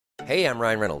Hey, I'm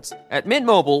Ryan Reynolds. At Mint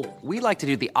Mobile, we like to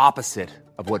do the opposite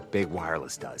of what Big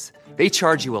Wireless does. They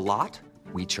charge you a lot,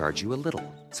 we charge you a little.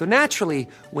 So naturally,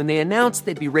 when they announced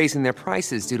they'd be raising their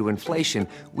prices due to inflation,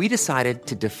 we decided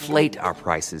to deflate our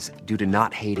prices due to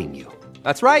not hating you.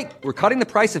 That's right. We're cutting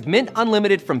the price of Mint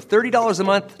Unlimited from $30 a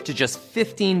month to just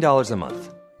 $15 a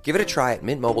month. Give it a try at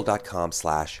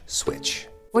mintmobile.com/switch.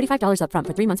 $45 up front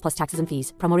for 3 months plus taxes and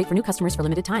fees. Promo rate for new customers for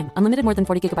limited time. Unlimited more than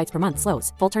 40 gigabytes per month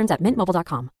slows. Full terms at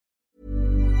mintmobile.com.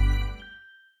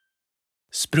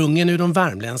 Sprungen ur de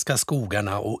värmländska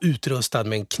skogarna och utrustad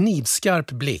med en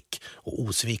knivskarp blick och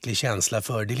osviklig känsla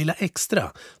för det lilla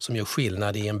extra som gör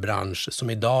skillnad i en bransch som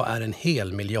idag är en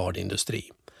hel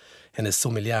miljardindustri. Hennes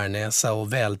sommeliernäsa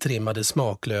och vältrimmade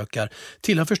smaklökar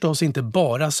tillhör förstås inte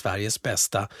bara Sveriges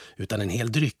bästa, utan en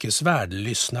hel dryckesvärld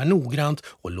lyssnar noggrant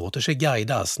och låter sig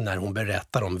guidas när hon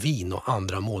berättar om vin och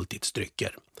andra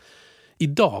måltidsdrycker.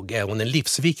 Idag är hon en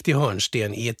livsviktig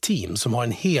hörnsten i ett team som har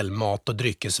en hel mat- och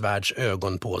dryckesvärlds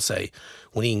ögon på sig.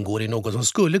 Hon ingår i något som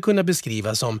skulle kunna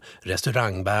beskrivas som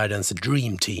restaurangvärldens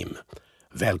dream team.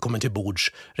 Välkommen till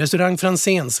bords, restaurang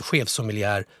Franzéns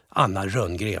chefsommelier Anna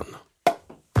Rönngren.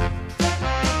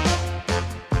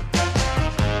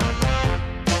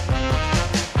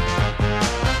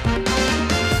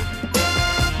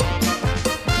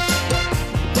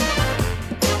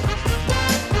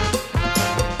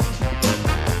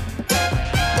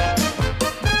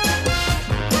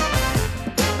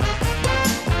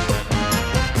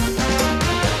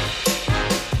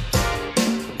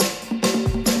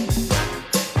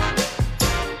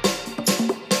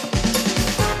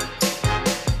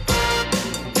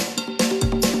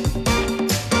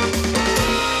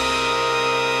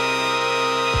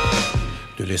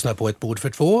 Du lyssnar på Ett bord för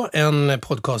två, en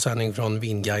podcastsändning från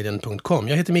vinguiden.com.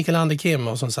 Jag heter Mikael Anderkim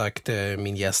och som sagt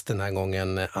min gäst den här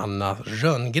gången Anna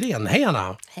Rönngren. Hej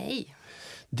Anna! Hej!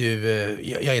 Du,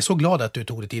 jag är så glad att du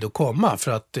tog dig tid att komma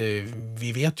för att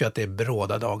vi vet ju att det är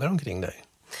bråda dagar omkring dig.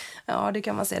 Ja, det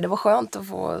kan man säga. Det var skönt att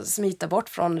få smita bort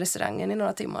från restaurangen i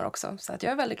några timmar också. Så att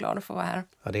jag är väldigt glad att få vara här.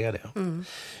 Ja, det är det.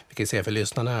 Vi kan säga för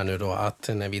lyssnarna här nu då att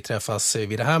när vi träffas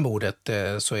vid det här bordet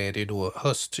så är det ju då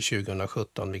höst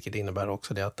 2017, vilket innebär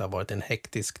också det att det har varit en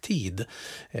hektisk tid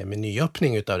med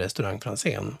nyöppning utav restaurang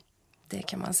Franzén. Det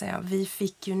kan man säga. Vi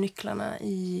fick ju nycklarna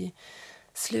i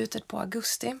slutet på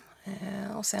augusti.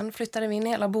 Och sen flyttade vi in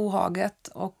hela bohaget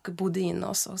och bodde in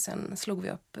oss. Och sen slog vi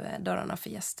upp dörrarna för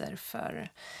gäster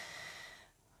för...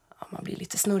 Ja, man blir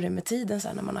lite snurrig med tiden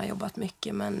sen när man har jobbat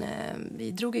mycket. Men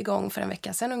vi drog igång för en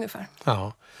vecka sedan ungefär.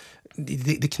 Ja,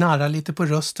 det knarrar lite på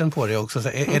rösten på det också. Så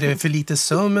är det för lite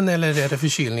sömn eller är det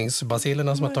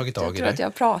förkylningsbacillerna som har tagit tag i det? Jag tror att jag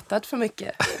har pratat för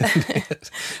mycket.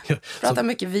 Pratat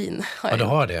mycket vin. Ja, du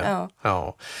har det? Ja.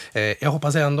 Ja. Jag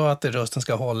hoppas ändå att rösten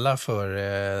ska hålla för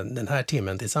den här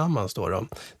timmen tillsammans då.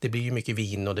 Det blir ju mycket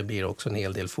vin och det blir också en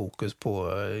hel del fokus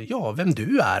på vem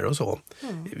du är och så.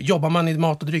 Jobbar man i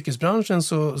mat- och dryckesbranschen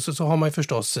så har man ju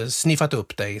förstås sniffat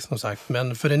upp dig som sagt.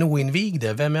 Men för den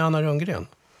oinvigde, vem är Anna Rönngren?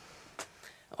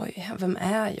 Oj, vem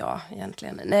är jag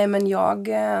egentligen? Nej, men jag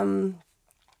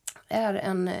är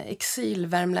en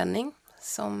exilvärmlänning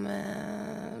som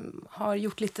har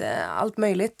gjort lite allt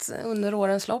möjligt under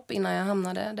årens lopp innan jag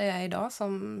hamnade där jag är idag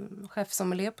som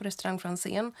chefsommelier på restaurang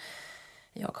Franzén.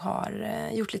 Jag har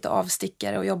gjort lite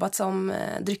avstickare och jobbat som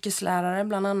dryckeslärare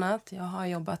bland annat. Jag har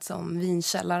jobbat som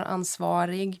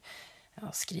vinkällaransvarig. Jag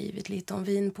har skrivit lite om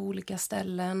vin på olika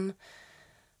ställen.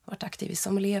 Varit aktiv i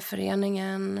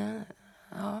sommelierföreningen.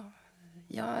 Ja,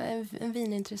 jag är en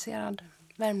vinintresserad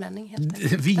värmlänning helt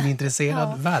enkelt.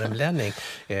 Vinintresserad värmlänning.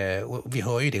 Och vi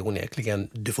hör ju det onekligen.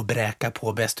 Du får bräka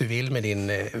på bäst du vill med din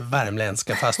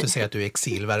värmländska fast du säger att du är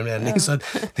exilvärmlänning. Så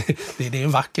det är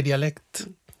en vacker dialekt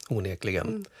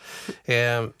onekligen.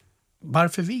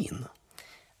 Varför vin?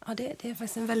 Ja, det är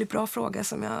faktiskt en väldigt bra fråga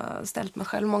som jag har ställt mig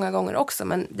själv många gånger också.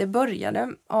 Men det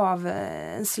började av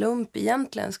en slump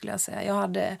egentligen skulle jag säga. Jag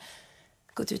hade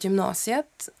gått ut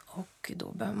gymnasiet och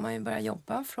då behöver man ju börja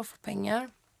jobba för att få pengar.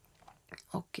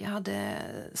 Och jag hade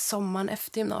sommaren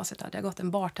efter gymnasiet hade jag gått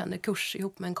en bartenderkurs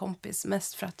ihop med en kompis.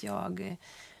 Mest för att jag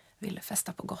ville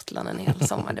festa på Gotland en hel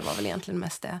sommar. Det var väl egentligen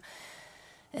mest det.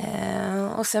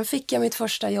 Och sen fick jag mitt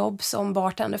första jobb som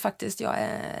bartender faktiskt. Jag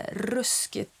är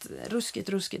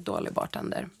ruskigt dålig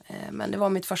bartender. Men det var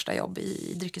mitt första jobb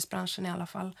i dryckesbranschen i alla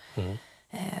fall.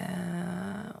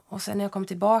 Och sen när jag kom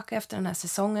tillbaka efter den här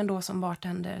säsongen då som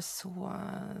bartender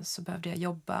så behövde jag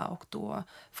jobba. Och då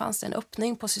fanns det en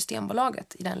öppning på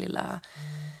Systembolaget i den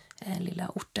lilla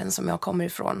orten som jag kommer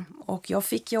ifrån. Och jag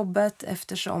fick jobbet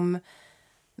eftersom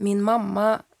min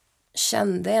mamma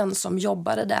kände en som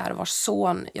jobbade där, vars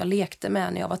son jag lekte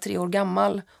med när jag var 3 år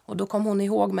gammal. Och då kom hon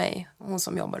ihåg mig, hon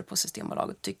som jobbade på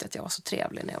Systembolaget, tyckte att jag var så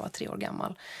trevlig när jag var 3 år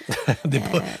gammal. det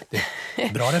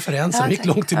är bra referens som gick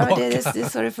långt tillbaka. Det är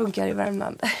så det funkar i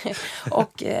Värmland.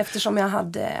 Och eftersom jag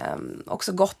hade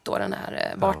också gått då den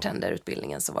här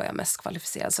bartenderutbildningen så var jag mest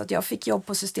kvalificerad. Så att jag fick jobb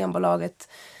på Systembolaget.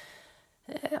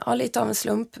 Ja, lite av en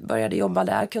slump. Började jobba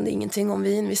där, kunde ingenting om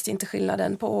vin, visste inte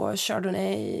skillnaden på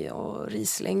Chardonnay och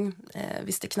Riesling.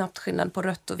 Visste knappt skillnad på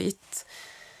rött och vitt.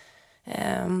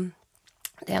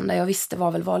 Det enda jag visste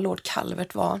var väl vad Lord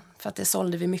Calvert var, för att det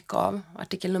sålde vi mycket av.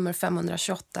 Artikel nummer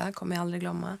 528 kommer jag aldrig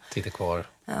glömma. Titta kvar.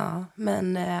 Ja,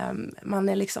 men man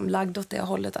är liksom lagd åt det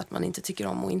hållet att man inte tycker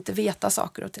om att inte veta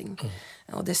saker och ting.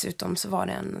 Och dessutom så var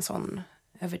det en sån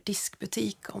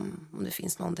överdiskbutik, om det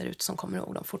finns någon där ute som kommer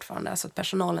ihåg dem fortfarande. Så att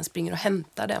personalen springer och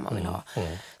hämtar det man vill ha.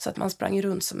 Så att man sprang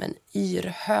runt som en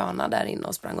yrhöna där inne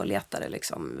och sprang och letade.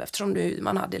 Liksom, eftersom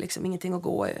man hade liksom ingenting att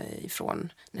gå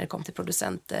ifrån när det kom till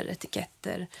producenter,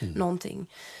 etiketter, någonting.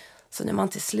 Så när man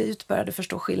till slut började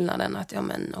förstå skillnaden att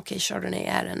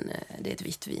Chardonnay det är ett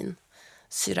vitt vin.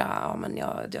 Syrah,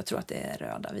 jag tror att det är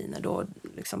röda viner. Då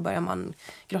liksom börjar man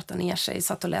grotta ner sig,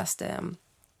 satt och läste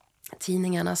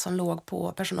tidningarna som låg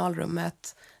på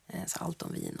personalrummet, så allt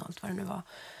om vin och allt vad det nu var.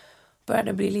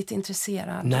 Började bli lite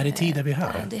intresserad. När i tid är vi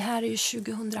här? Det här är ju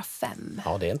 2005.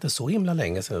 Ja, det är inte så himla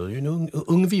länge sedan. Du är ju en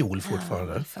ung viol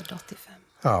fortfarande. Ja, född 85.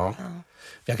 Ja.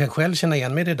 Jag kan själv känna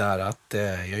igen mig det där att jag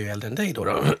är ju äldre än dig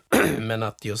då. Men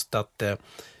att just att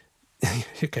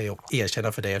jag kan ju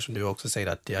erkänna för dig som du också säger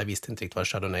att jag visste inte riktigt vad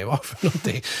Chardonnay var för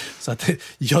någonting. Så att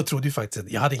jag trodde ju faktiskt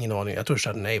att jag hade ingen aning. Jag tror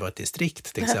Chardonnay var ett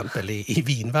distrikt till exempel i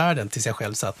vinvärlden tills jag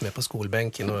själv satt med på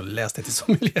skolbänken och läste till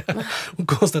sommelier och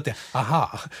konstaterade,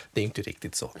 aha, det är inte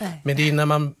riktigt så. Nej. Men det är när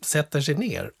man sätter sig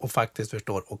ner och faktiskt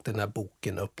förstår och den här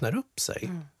boken öppnar upp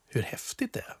sig. Hur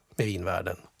häftigt det är med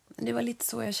vinvärlden. Det var lite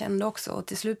så jag kände också, och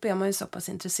till slut blev man ju så pass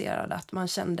intresserad att man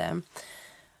kände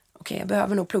okej, jag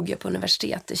behöver nog plugga på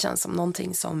universitet. Det känns som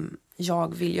någonting som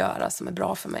jag vill göra som är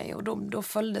bra för mig. Och då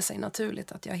följde det sig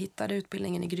naturligt att jag hittade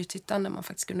utbildningen i Grythyttan där man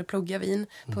faktiskt kunde plugga vin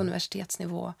på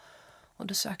universitetsnivå. Och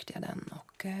då sökte jag den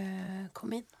och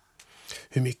kom in.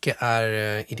 Hur mycket är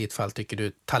i ditt fall tycker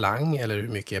du talang eller hur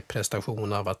mycket är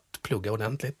prestation av att plugga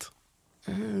ordentligt?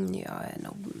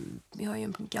 Jag är ju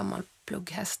en gammal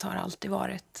plugghäst, har alltid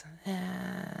varit.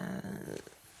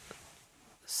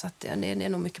 Så att det är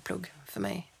nog mycket plugg för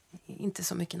mig. Inte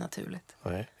så mycket naturligt.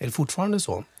 Nej. Är det fortfarande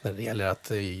så när det gäller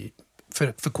att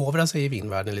förkovra sig i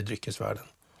vinvärlden eller dryckesvärlden?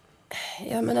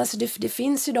 Ja, men alltså det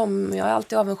finns ju jag är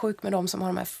alltid avundsjuk med de som har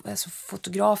de här alltså,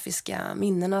 fotografiska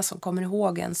minnena som kommer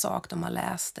ihåg en sak de har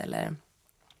läst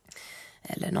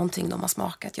eller någonting de har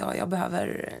smakat. Jag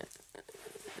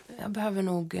behöver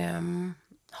nog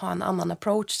ha en annan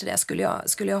approach till det.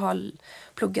 Skulle jag ha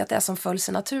pluggat det som föll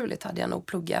sig naturligt hade jag nog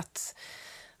pluggat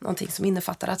någonting som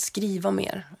innefattar att skriva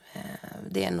mer.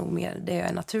 Det är nog mer det jag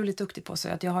är naturligt duktig på. Så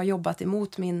att jag har jobbat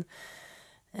emot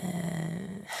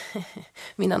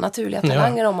mina naturliga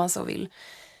talanger om man så vill.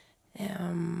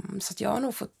 Så att jag har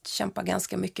nog fått kämpa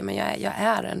ganska mycket. Men jag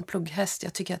är en plugghäst.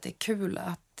 Jag tycker att det är kul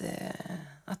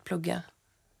att plugga.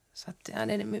 Så att, det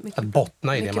är mycket, att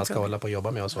bottna i det man ska hålla på och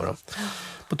jobba med och så då.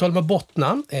 På tal om att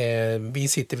bottna, vi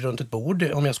sitter runt ett bord.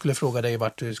 Om jag skulle fråga dig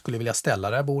vart du skulle vilja ställa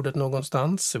det här bordet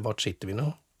någonstans, vart sitter vi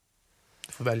nu?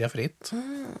 Du får välja fritt.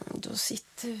 Då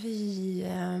sitter vi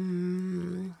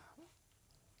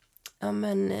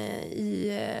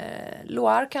i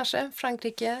Loire kanske,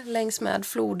 Frankrike, längs med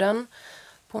floden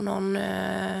på någon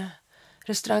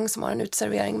restaurang som har en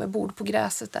utservering med bord på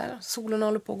gräset där. Solen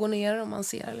håller på att gå ner och man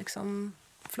ser liksom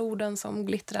floden som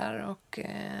glittrar och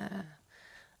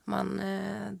man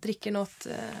dricker något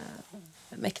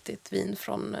mäktigt vin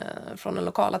från den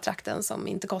lokala trakten som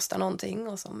inte kostar någonting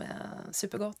och som är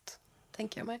supergott,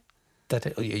 tänker jag mig.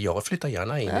 Jag flyttar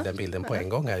gärna in i den bilden på en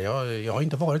gång här. Jag har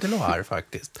inte varit i Loire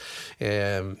faktiskt.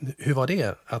 Hur var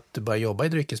det att börja jobba i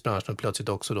dryckesbranschen och plötsligt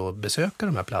också då besöka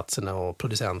de här platserna och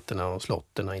producenterna och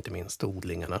slotterna, inte minst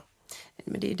odlingarna?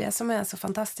 Men det är det som är så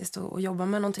fantastiskt att jobba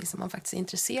med någonting som man faktiskt är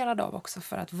intresserad av också,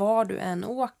 för att var du än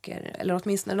åker, eller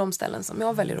åtminstone de ställen som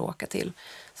jag väljer att åka till,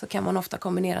 så kan man ofta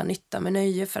kombinera nytta med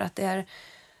nöje, för att det är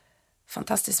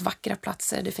fantastiskt vackra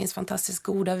platser, det finns fantastiskt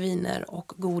goda viner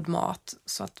och god mat,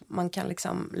 så att man kan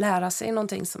liksom lära sig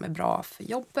någonting som är bra för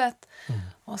jobbet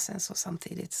och sen så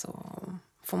samtidigt så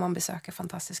får man besöka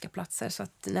fantastiska platser. Så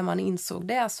att när man insåg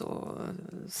det så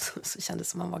kändes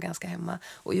det som man var ganska hemma.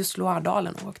 Och just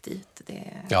Loiredalen och åkt dit,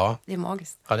 det är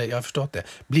magiskt. Ja, jag har förstått det.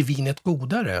 Blir vinet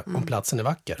godare om platsen är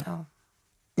vacker? Ja.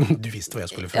 Du visste vad jag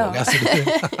skulle fråga. Ja.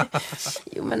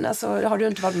 Jo, men alltså, har du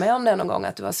inte varit med om det någon gång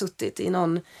att du har suttit i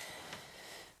någon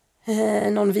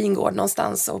någon vingård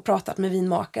någonstans och pratat med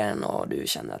vinmakaren och du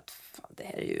känner att det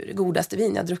här är ju det godaste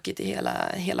vin jag druckit i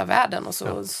hela världen och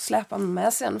så släpar man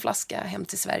med sig en flaska hem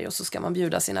till Sverige och så ska man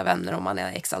bjuda sina vänner om man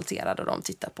är exalterad och de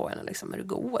tittar på en och liksom, är det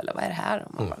god eller vad är det här?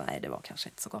 Och man bara, nej det var kanske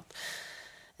inte så gott.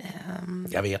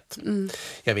 Jag vet.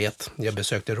 Jag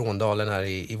besökte Råndalen här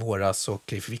i våras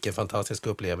och fick en fantastisk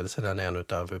upplevelse där en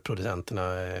av producenterna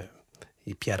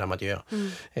i Pierre Amadieu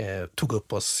tog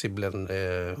upp oss bland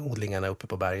odlingarna uppe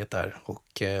på berget där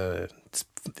och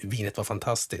vinet var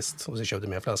fantastiskt och så köpte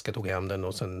jag en flaska, tog hem den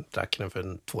och sen drack den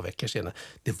för 2 veckor sedan.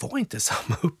 Det var inte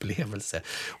samma upplevelse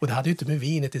och det hade ju inte med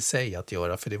vinet i sig att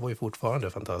göra för det var ju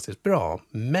fortfarande fantastiskt bra,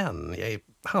 men jag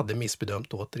hade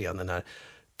missbedömt återigen den här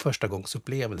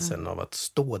förstagångsupplevelsen av att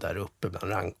stå där uppe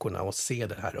bland rankorna och se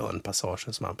den här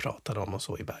örnpassagen som han pratade om och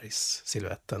så i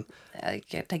bergssilhuetten.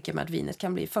 Jag tänker mig att vinet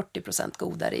kan bli 40%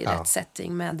 godare i rätt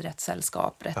setting med rätt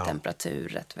sällskap, rätt temperatur,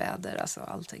 rätt väder, alltså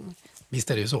allting.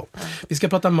 Visst är det ju så. Vi ska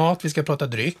prata mat, vi ska prata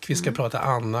dryck, vi ska prata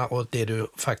Anna och det du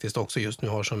faktiskt också just nu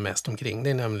har som mest omkring det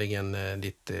är nämligen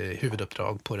ditt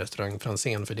huvuduppdrag på restaurang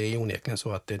Franzén, för det är ju onekligen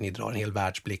så att ni drar en hel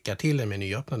världsblickar till er med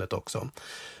nyöppnandet också.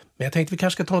 Men jag tänkte vi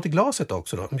kanske ska ta något i glaset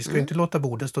också då. Vi ska ju inte låta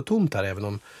bordet stå tomt här även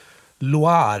om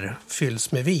Loire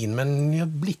fylls med vin. Men jag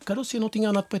blickar och ser något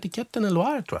annat på etiketten än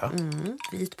Loire tror jag.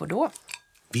 Vit Bordeaux.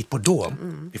 Vit Bordeaux?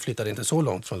 Vi flyttade inte så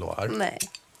långt från Loire. Nej,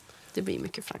 det blir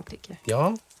mycket Frankrike.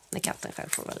 Ja. När katten själv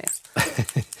får välja.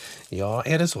 Ja,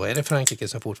 är det så? Är det Frankrike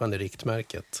som fortfarande är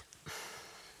riktmärket?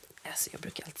 Alltså, jag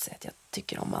brukar alltid säga att jag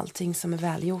tycker om allting som är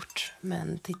välgjort.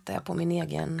 Men tittar jag på min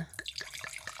egen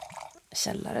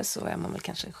källare så är man väl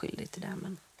kanske skyldig till det,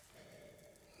 men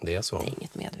det är så. Det är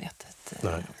inget medvetet.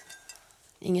 Nej.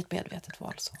 Inget medvetet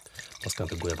val så. Man ska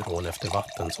inte gå över ån efter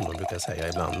vatten som de brukar säga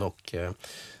ibland och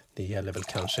det gäller väl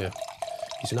kanske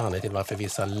i sin anledning till varför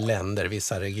vissa länder,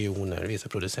 vissa regioner, vissa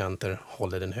producenter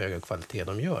håller den höga kvalitet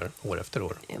de gör år efter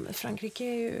år. Ja, men Frankrike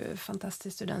är ju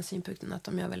fantastiskt ur den synpunkten att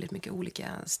de gör väldigt mycket olika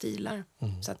stilar.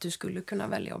 Så att du skulle kunna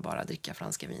välja att bara dricka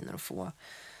franska viner och få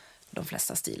de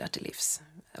flesta stilar till livs.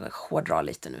 Eller hårdra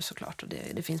lite nu såklart. Och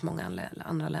det finns många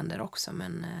andra länder också.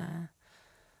 Men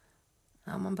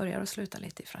man börjar att sluta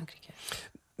lite i Frankrike.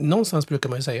 Någonstans brukar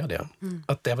man ju säga det.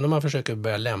 Att även om man försöker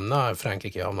börja lämna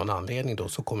Frankrike av någon anledning då,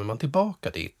 så kommer man tillbaka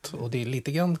dit. Och det är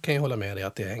lite grann kan jag hålla med dig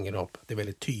att det hänger upp. Det är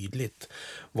väldigt tydligt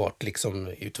vart liksom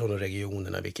utifrån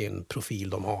regionerna vilken profil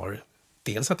de har.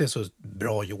 Dels att det är så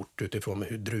bra gjort utifrån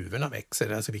hur druvorna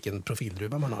växer, alltså vilken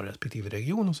profildruva man har i respektive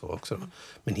region och så också.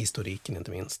 Men historiken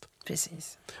inte minst.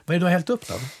 Precis. Vad är det du har hällt upp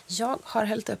då? Jag har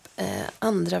hällt upp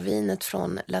andra vinet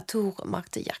från La Tour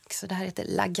Martillac. Så det här heter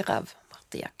La Grave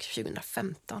Martillac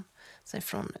 2015. Så det är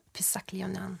från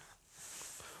Pessac-Léognan.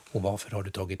 Och varför har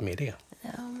du tagit med det?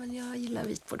 Ja, men jag gillar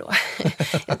vit Bordeaux.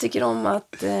 jag tycker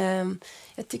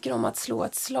om att slå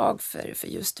ett slag för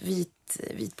just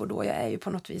vit Bordeaux. Jag är ju på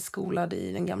något vis skolad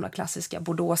i den gamla klassiska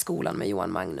Bordeaux-skolan med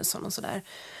Johan Magnusson och sådär.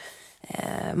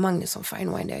 Magnusson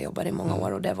Fine Wine där jag jobbade i många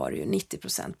år och där var det ju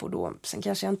 90% Bordeaux. Sen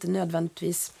kanske jag inte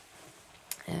nödvändigtvis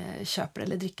köper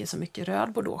eller dricker så mycket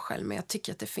röd Bordeaux själv, men jag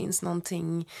tycker att det finns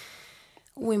någonting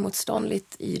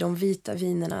oemotståndligt i de vita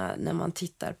vinerna när man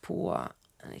tittar på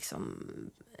liksom,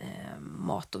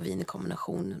 mat och vin i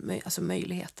kombination, alltså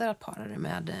möjligheter att para det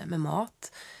med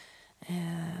mat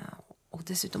och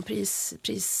dessutom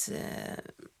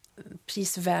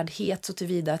prisvärdhet så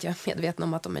tillvida att jag är medveten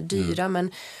om att de är dyra,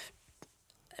 men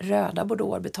röda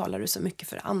Bordeaux betalar du så mycket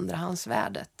för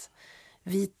andrahandsvärdet.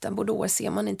 Vita Bordeaux ser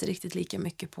man inte riktigt lika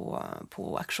mycket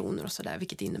på auktioner och sådär,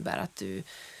 vilket innebär att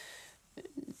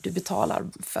du betalar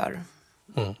för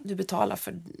du betalar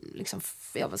för liksom,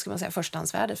 vad ska man säga,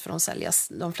 förstahandsvärdet, för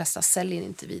de flesta säljer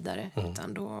inte vidare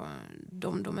utan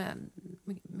de är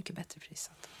mycket bättre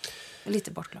prissatt.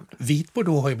 Lite bortglömd. Vit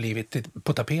Bordeaux har ju blivit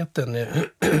på tapeten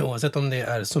oavsett om det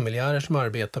är sommelierer som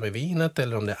arbetar med vinet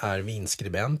eller om det är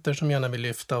vinskribenter som gärna vill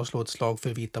lyfta och slå ett slag för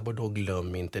vita Bordeaux.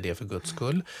 Glöm inte det för guds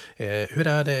skull. Hur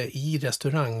är det i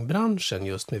restaurangbranschen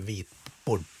just med vit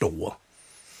Bordeaux?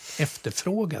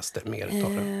 Efterfrågas det mer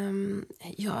utav det?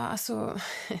 Ja, alltså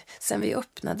sen vi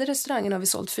öppnade restaurangen har vi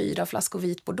sålt 4 flaskor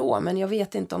vit Bordeaux, men jag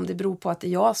vet inte om det beror på att det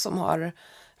är jag som har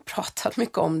pratat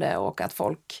mycket om det och att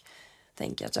folk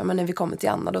tänker att men när vi kommer till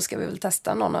Anna då ska vi väl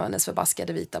testa någon av hennes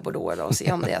förbaskade vita Bordeaux och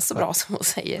se om det är så bra som hon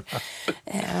säger.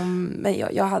 Men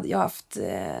jag har haft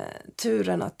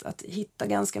turen att hitta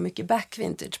ganska mycket back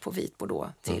vintage på vit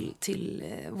Bordeaux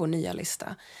till vår nya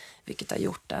lista. Vilket har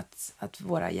gjort att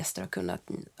våra gäster har kunnat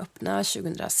öppna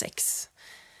 2006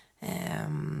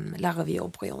 La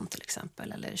Rivière Briand till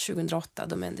exempel. Eller 2008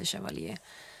 Domaine de Chevalier.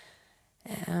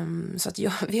 Så att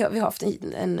vi har haft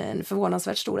en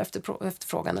förvånansvärt stor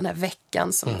efterfrågan den här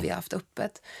veckan som vi har haft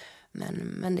öppet.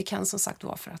 Men det kan som sagt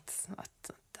vara för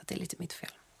att det är lite mitt fel.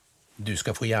 Du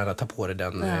ska få gärna ta på dig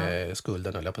den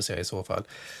skulden, eller på att säga i så fall.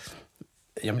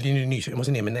 Jag blir nyfiken, jag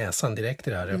måste ner med näsan direkt i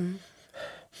det här.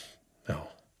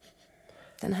 Ja.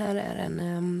 Den här är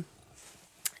en...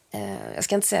 jag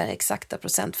ska inte säga den exakta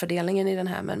procentfördelningen i den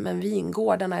här, men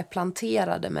vingårdarna är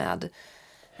planterade med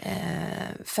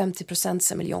 50%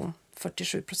 Semillon,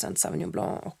 47% Sauvignon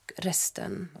Blanc och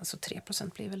resten, alltså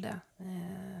 3% blir väl det,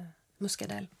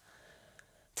 Muscadel.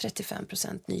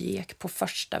 35% ny ek på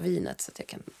första vinet, så att jag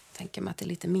kan tänka mig att det är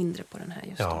lite mindre på den här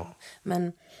just då.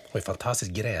 Men och en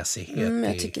fantastisk gräsighet.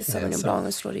 Jag tycker Sauvignon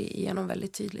Blanc slår igenom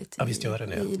väldigt tydligt visst gör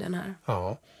den i den här.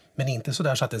 Ja. Men inte så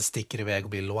där så att den sticker iväg och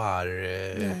blir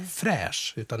Loire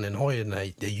fräsch, utan den har ju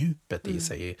det djupet i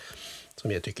sig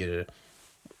som jag tycker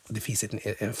det finns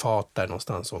en fat där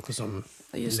någonstans också som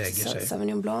lägger sig.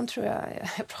 Sauvignon Blanc tror jag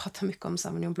pratar mycket om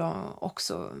Sauvignon Blanc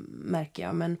också, märker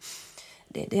jag, men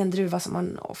det är en druva som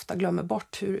man ofta glömmer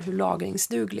bort hur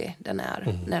lagringsduglig den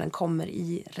är när den kommer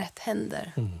i rätt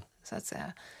händer, så att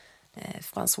säga.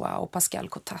 François och Pascal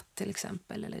Cotat till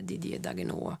exempel, eller Didier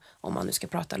Dagenot, om man nu ska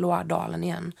prata Loire-dalen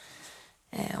igen.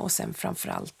 Och sen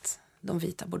framförallt de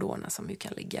vita bordeauxerna som ju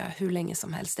kan ligga hur länge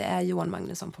som helst. Det är Johan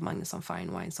Magnusson på Magnusson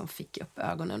Fine Wine som fick upp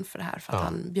ögonen för det här, för att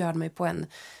han bjöd mig på nu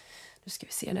ska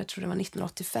vi se, jag tror det var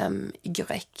 1985 i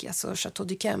Grec, alltså Chateau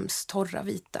Duquesnes torra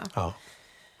vita. Ja.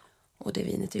 Och det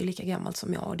vinet är ju lika gammalt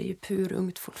som jag, och det är ju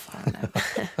purungt fortfarande.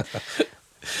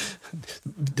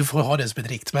 Du får ha det som ett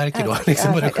riktmärke då.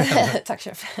 Liksom, tack,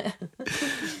 chef.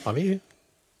 Ja, vi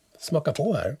smakar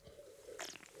på här.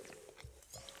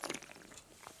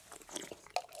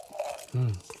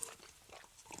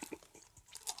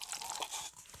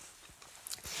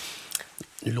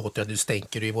 Nu låter jag att du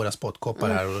stänker i våra spottkoppar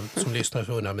här, och som lyssnar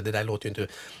för undrar, men det där låter ju inte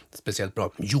speciellt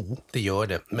bra. Jo, det gör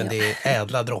det. Men det är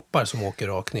ädla droppar som åker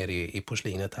rakt ner i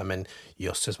porslinet här, men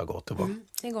jösses vad gott det var.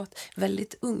 Det är gott.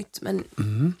 Väldigt ungt, men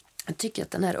jag tycker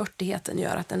att den här örtigheten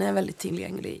gör att den är väldigt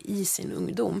tillgänglig i sin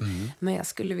ungdom. Men jag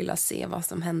skulle vilja se vad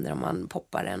som händer om man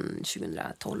poppar en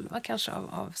 2012 kanske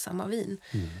av samma vin.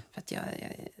 För att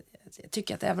jag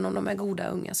tycker att även om de är goda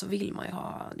unga så vill man ju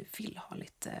ha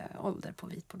lite ålder på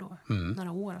vit bordeaux.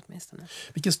 Några år åtminstone.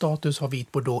 Vilken status har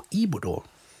vit bordeaux i Bordeaux?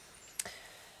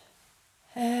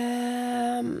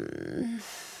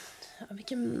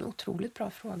 Vilken otroligt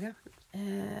bra fråga.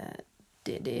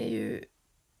 Det är ju...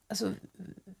 Alltså,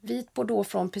 vit bordeaux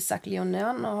från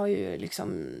Pessac-Léognan har ju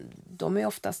liksom... De är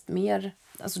oftast mer...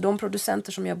 Alltså de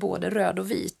producenter som gör både röd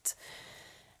och vit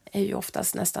är ju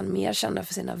oftast nästan mer kända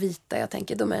för sina vita. Jag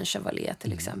tänker Domaine Chevalier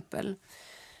till exempel.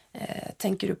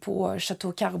 Tänker du på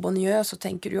Chateau Carbonieux så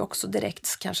tänker du också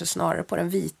direkt kanske snarare på den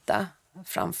vita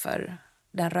framför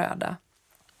den röda.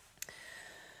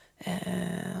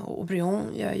 Och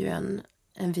Brion gör ju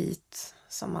en vit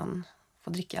som man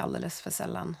får dricka alldeles för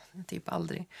sällan, typ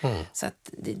aldrig. Så att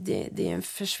det är en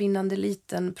försvinnande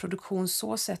liten produktion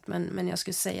så sett, men jag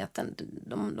skulle säga att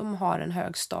de har en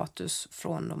hög status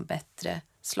från de bättre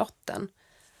slotten.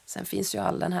 Sen finns ju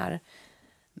all den här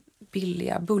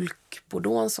billiga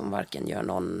bulkbordeauxen som varken gör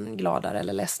någon gladare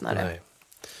eller ledsnare. Nej.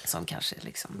 Som kanske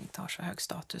liksom inte har så hög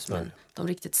status. Nej. Men de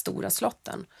riktigt stora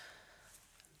slotten,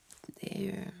 det är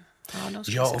ju...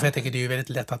 Ja, och jag tänker det är ju väldigt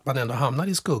lätt att man ändå hamnar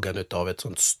i skuggan av ett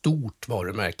sånt stort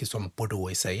varumärke som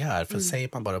Bordeaux i sig är. För säger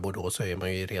man bara Bordeaux så är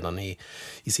man ju redan i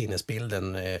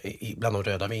sinnesbilden bland de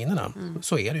röda vinerna.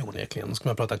 Så är det ju onekligen. Ska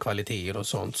man prata kvaliteter och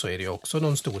sånt så är det ju också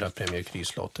de stora Premier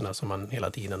Cru-slotterna som man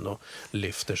hela tiden då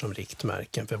lyfter som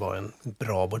riktmärken för vad en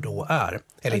bra Bordeaux är.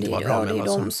 Eller inte bara bra, men det är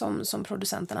de som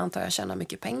producenten antar jag tjänar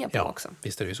mycket pengar på också.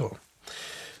 Visst är det ju så.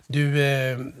 Du,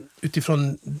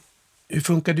 utifrån... Hur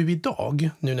funkar du idag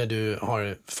nu när du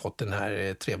har fått den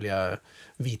här trevliga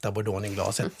vita bordeaux i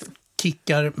glaset?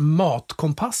 Kickar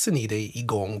matkompassen i dig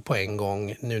igång på en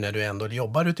gång nu när du ändå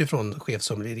jobbar utifrån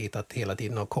chefssommelieriet att hela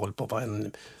tiden ha koll på vad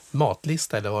en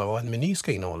matlista eller vad en meny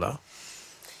ska innehålla?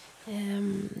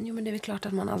 Jo, men det är väl klart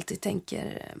att man alltid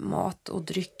tänker mat och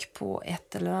dryck på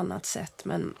ett eller annat sätt,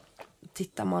 men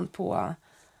tittar man på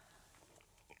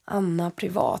Anna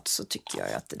privat så tycker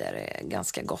jag att det där är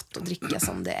ganska gott att dricka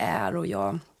som det är, och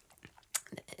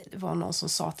det var någon som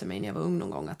sa till mig när jag var ung någon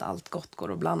gång att allt gott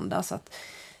går att blanda, så att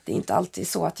det är inte alltid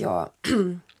så att jag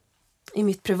i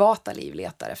mitt privata liv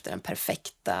letar efter den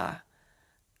perfekta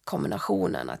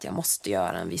kombinationen, att jag måste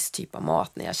göra en viss typ av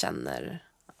mat när jag känner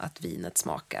att vinet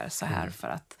smakar så här, för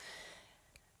att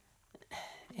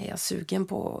är jag sugen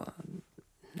på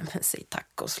säg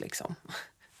tacos liksom,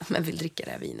 men vill dricka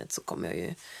det här vinet så kommer jag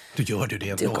ju... Du gör det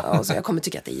ändå. Alltså, jag kommer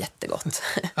tycka att det är jättegott.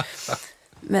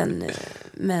 Men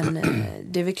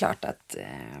det är väl klart att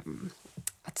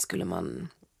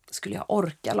skulle jag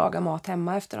orka laga mat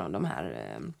hemma efter de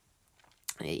här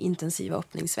intensiva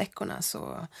öppningsveckorna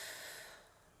så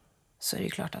är det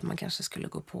klart att man kanske skulle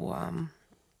gå på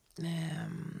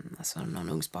alltså någon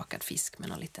ugnsbakad fisk med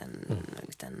någon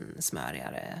liten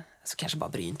smörigare, alltså kanske bara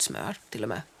brynt smör till och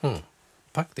med.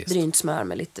 Faktiskt. Brynt smör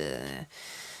med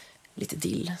lite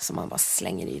dill som man bara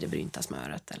slänger i det brynta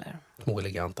smöret. Eller... Små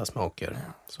eleganta smaker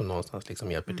som någonstans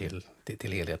liksom hjälper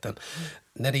till helheten.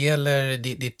 När det gäller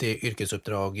ditt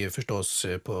yrkesuppdrag förstås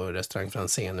på restaurang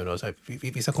Franzén nu då, så här,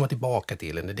 vi ska komma tillbaka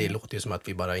till det. Det låter ju som att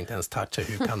vi bara inte ens touchar.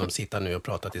 Hur kan de sitta nu och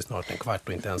prata till snart en kvart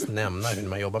och inte ens nämna hur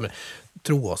man jobbar med.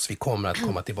 Tro oss, vi kommer att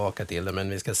komma tillbaka till det, men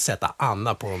vi ska sätta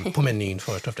Anna på menyn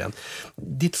först och främst.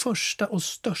 Ditt första och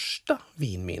största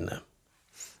vinminne?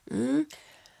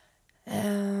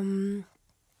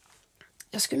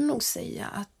 Jag skulle nog säga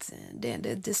att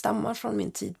det stammar från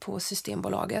min tid på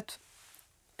Systembolaget.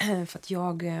 För att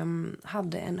jag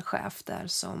hade en chef där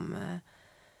som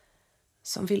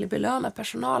ville belöna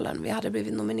personalen. Vi hade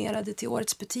blivit nominerade till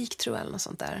Årets butik, tror jag, eller något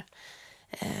sånt där.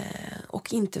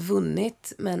 Och inte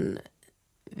vunnit, men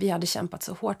vi hade kämpat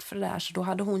så hårt för det där. Så då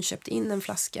hade hon köpt in en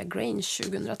flaska Grange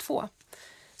 2002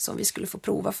 som vi skulle få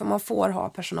prova. För man får ha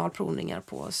personalprovningar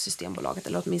på Systembolaget,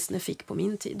 eller åtminstone fick på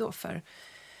min tid då för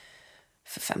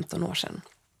 15 år sedan.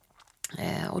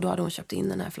 Och då hade hon köpt in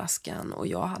den här flaskan och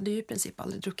jag hade ju i princip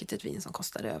aldrig druckit ett vin som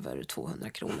kostade över 200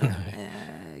 kronor.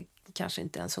 Kanske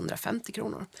inte ens 150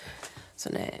 kronor. Så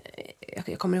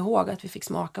jag kommer ihåg att vi fick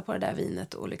smaka på det där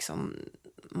vinet och liksom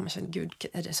man kände, gud,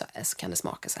 kan det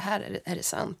smaka så här? Är det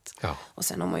sant? Ja. Och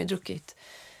sen har man ju druckit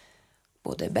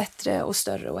både bättre och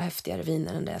större och häftigare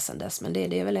viner än det sen dess. Men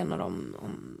det är väl en av dem,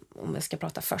 om jag ska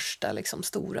prata första liksom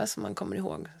stora som man kommer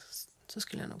ihåg, så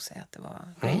skulle jag nog säga att det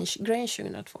var Grange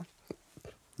 2002.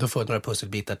 Då får du några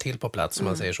pusselbitar till på plats, som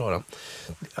man säger så då.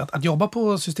 Att jobba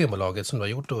på Systembolaget som du har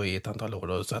gjort då i ett antal år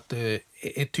då, så att,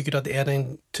 tycker du att det är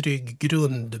en trygg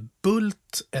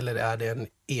grundbult eller är det en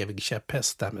evig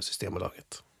käpphäst där med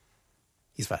Systembolaget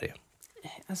i Sverige?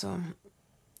 Alltså,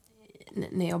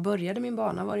 när jag började min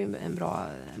bana var det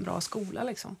en bra skola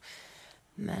liksom.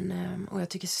 Men, och jag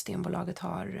tycker Systembolaget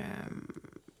har...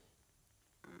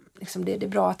 Liksom det är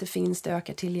bra att det finns, det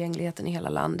ökar tillgängligheten i hela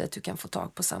landet. Du kan få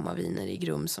tag på samma viner i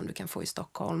Grums som du kan få i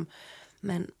Stockholm.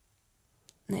 Men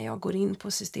när jag går in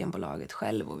på Systembolaget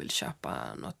själv och vill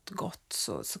köpa något gott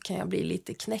så kan jag bli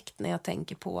lite knäckt när jag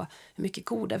tänker på hur mycket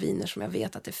goda viner som jag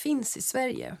vet att det finns i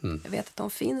Sverige. Jag vet att de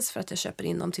finns för att jag köper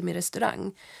in dem till min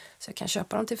restaurang. Så jag kan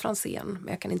köpa dem till Franzén, men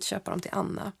jag kan inte köpa dem till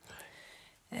Anna.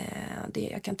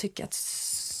 Jag kan tycka att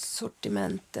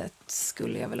sortimentet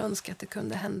skulle jag väl önska att det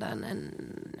kunde hända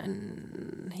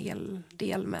en hel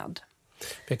del med.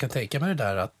 Jag kan tänka mig det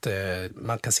där att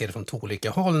man kan se det från två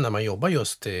olika håll när man jobbar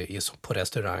just på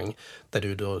restaurang, där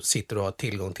du då sitter och har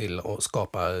tillgång till att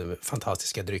skapa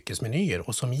fantastiska dryckesmenyer,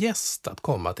 och som gäst att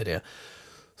komma till det,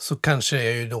 så kanske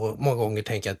jag ju då många gånger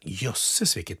tänker att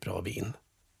jösses vilket bra vin.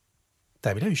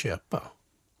 Där vill jag ju köpa.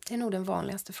 Det är nog den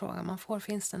vanligaste frågan man får.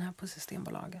 Finns den här på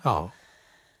Systembolaget? Ja.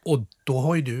 Och då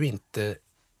har ju du inte...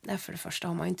 Nej, för det första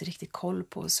har man ju inte riktigt koll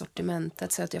på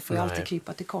sortimentet. Så att jag får ju alltid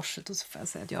krypa till korset och så får jag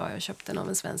säga att jag köpt den av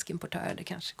en svensk importör. Det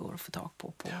kanske går att få tag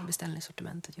på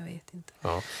beställningssortimentet. Jag vet inte.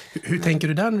 Ja. Hur tänker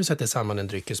du där när du sätter samman en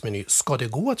dryckesmeny? Ska det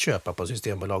gå att köpa på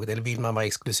Systembolaget? Eller vill man vara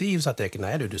exklusiv så att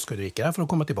du ska dricka här för att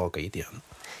komma tillbaka hit igen?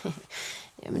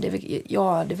 Ja, men det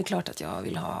är väl klart att jag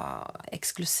vill ha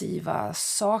exklusiva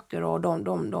saker. Och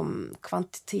de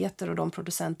kvantiteter och de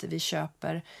producenter vi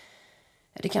köper...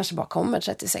 Det kanske bara kommer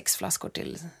 36 flaskor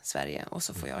till Sverige och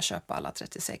så får jag köpa alla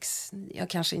 36. Jag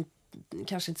kanske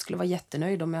inte skulle vara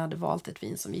jättenöjd om jag hade valt ett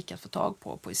vin som gick att få tag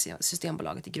på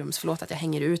Systembolaget i Grums. Förlåt att jag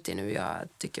hänger ut det nu. Jag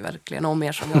tycker verkligen om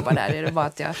er som jobbar där. Det är bara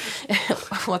att jag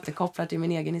återkopplar till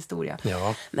min egen historia.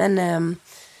 Ja. Men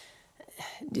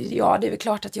det är väl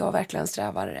klart att jag verkligen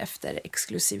strävar efter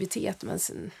exklusivitet. Men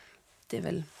sen, det är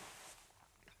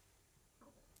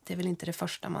väl inte det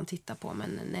första man tittar på,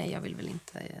 men nej, jag vill väl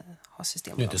inte ha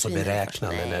Systembolaget. Du är inte så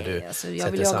beräknande när du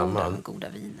jag vill samman. Ha goda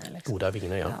viner. Liksom. Goda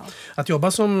viner, ja. Att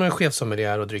jobba som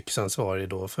chefsommelier och dryckesansvarig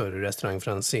då för restaurang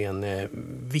Franzén,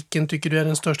 vilken tycker du är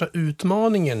den största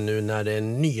utmaningen nu när det är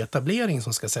en nyetablering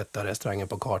som ska sätta restaurangen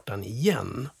på kartan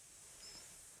igen?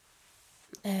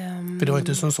 För det var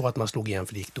inte så att man slog igen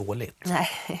för det gick dåligt.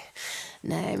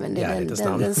 Nej, men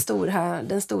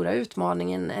den stora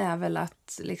utmaningen är väl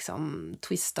att liksom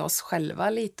twista oss själva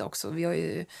lite också. Vi har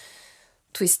ju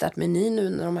twistat menyn nu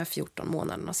under de här 14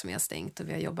 månaderna som vi har stängt, och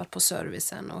vi har jobbat på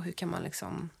servicen, och hur kan man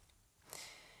liksom...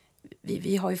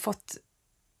 Vi har ju fått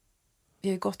vi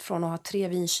har gått från att ha 3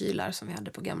 vinkylar som vi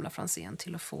hade på gamla Franzén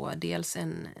till att få dels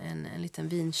en liten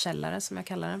vinkällare som jag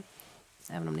kallar det.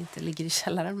 Även om det inte ligger i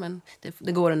källaren, men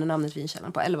det går under namnet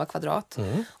vinkällaren, på 11 kvadrat.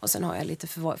 Och sen har jag lite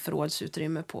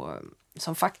förrådsutrymme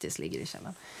som faktiskt ligger i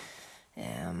källaren.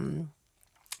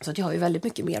 Så att jag har ju väldigt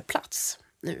mycket mer plats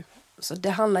nu. Så det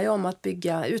handlar ju om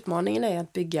utmaningen är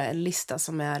att bygga en lista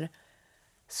som är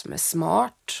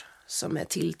smart, som är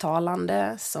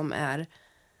tilltalande, som är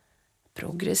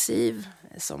progressiv,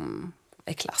 som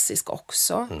är klassisk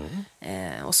också.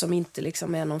 Och som inte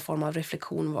liksom är någon form av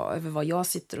reflektion över vad jag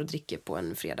sitter och dricker på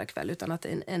en fredagkväll, utan att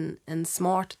en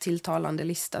smart, tilltalande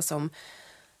lista som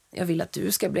jag vill att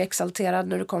du ska bli exalterad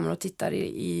när du kommer och tittar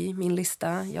i min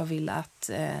lista. Jag vill att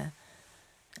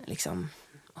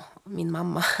min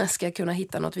mamma ska kunna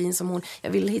hitta något vin som hon...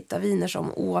 Jag vill hitta viner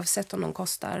som, oavsett om de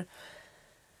kostar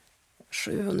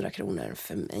 700 kronor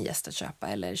för en gäst att köpa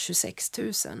eller 26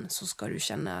 000, så ska du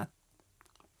känna att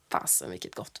fasen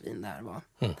vilket gott vin det här var.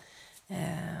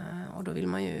 Och då vill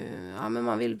man ju... Ja, men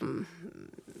man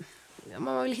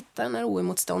vill hitta den här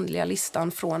oemotståndliga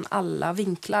listan från alla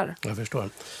vinklar. Jag förstår.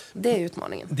 Det är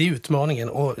utmaningen. Det är utmaningen.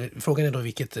 Och frågan är då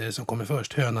vilket som kommer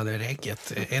först, hönan eller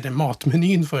ägget. Är det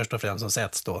matmenyn först och främst som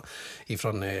sätts då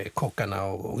ifrån kockarna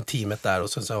och teamet där och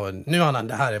så nu Anna,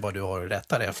 det här är vad du har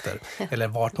rättar efter. Eller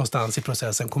vart någonstans i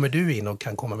processen kommer du in och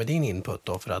kan komma med din input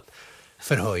då för att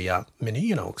förhöja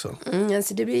menyerna också?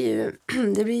 Alltså det blir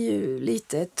ju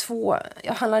lite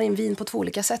jag handlar in vin på 2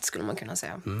 olika sätt skulle man kunna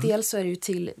säga. Dels så är det ju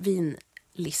till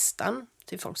vinlistan,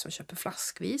 till folk som köper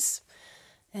flaskvis.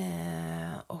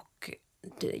 Och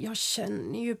jag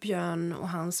känner ju Björn och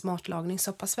hans matlagning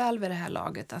så pass väl vid det här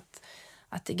laget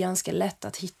att det är ganska lätt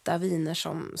att hitta viner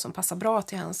som passar bra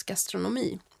till hans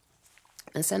gastronomi.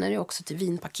 Men sen är det också till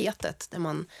vinpaketet där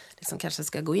man liksom kanske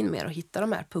ska gå in mer och hitta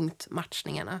de här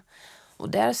punktmatchningarna. Och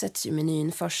där sätts ju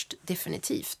menyn först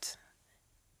definitivt.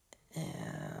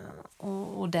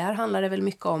 Och där handlar det väl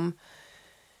mycket om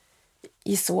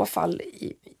i så fall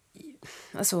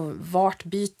alltså vart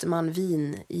byter man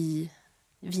vin i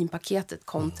vinpaketet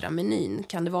kontra menyn.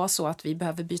 Kan det vara så att vi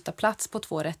behöver byta plats på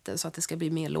 2 rätter så att det ska bli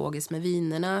mer logiskt med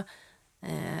vinerna?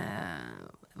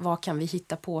 Vad kan vi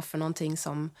hitta på för någonting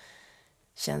som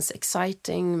känns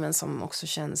exciting men som också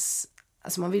känns...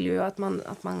 Alltså man vill ju att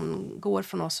man går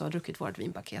från oss och har druckit vårt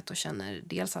vinpaket och känner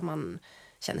dels att man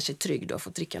känner sig trygg då,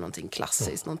 får dricka någonting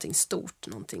klassiskt, någonting stort,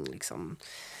 någonting liksom...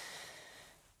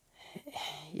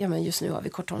 Ja, men just nu har vi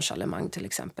Corton Charlemagne till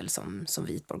exempel som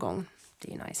vit bourgogne.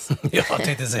 Det är nice. Ja, jag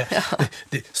tänkte säga. Ja.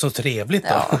 Det är så trevligt då.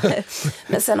 Ja.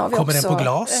 Men sen har vi kommer också, den på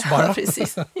glas bara? Ja,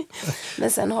 precis.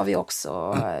 Men sen har vi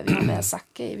också vi har med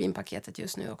sake i vinpaketet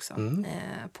just nu också.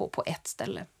 På ett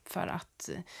ställe. För att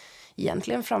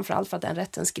egentligen framförallt för att den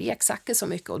rätten skrek sake så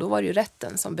mycket. Och då var det ju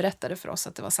rätten som berättade för oss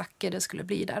att det var sake det skulle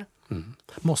bli där.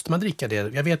 Måste man dricka det?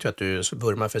 Jag vet ju att du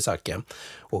vurmar för sake.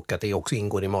 Och att det också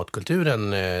ingår i matkulturen,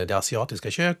 det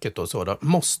asiatiska köket och så. Då.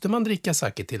 Måste man dricka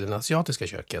sake till det asiatiska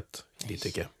köket?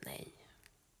 Nej.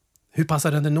 Hur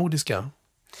passar den nordiska?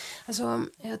 Alltså,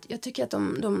 jag tycker att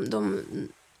de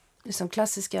liksom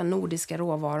klassiska nordiska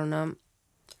råvarorna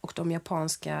och de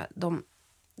japanska,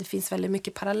 det finns väldigt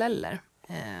mycket paralleller.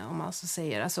 Om man så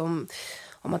säger. Alltså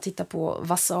om man tittar på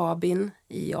wasabin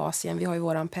i Asien, vi har ju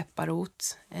våran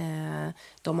pepparrot.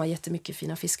 De har jättemycket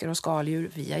fina fiskar och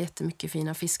skaldjur. Vi har jättemycket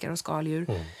fina fiskar och skaldjur.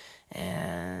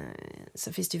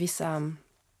 Så finns det ju vissa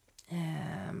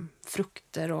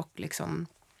frukter och liksom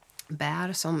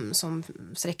bär som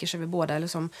sträcker sig över båda. Eller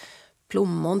som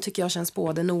plommon tycker jag känns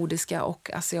både nordiska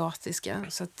och asiatiska.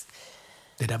 Så att...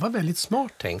 Det där var väldigt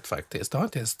smart tänkt faktiskt. Jag har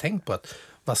inte ens tänkt på att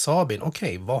wasabin,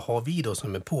 okej, vad har vi då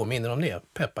som är påminner om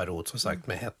det? Pepparrot som sagt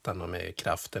med hettan och med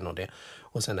kraften och det.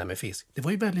 Och sen där med fisk. Det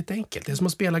var ju väldigt enkelt. Det är som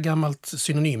att spela gammalt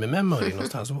synonymmemory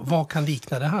någonstans. Vad kan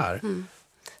likna det här?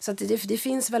 Så att det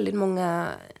finns väldigt många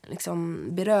liksom,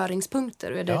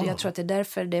 beröringspunkter. Och jag tror att det är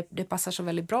därför det passar så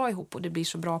väldigt bra ihop och det blir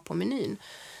så bra på menyn.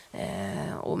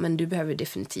 Men du behöver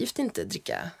definitivt inte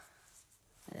dricka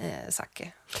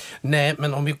sake. Nej,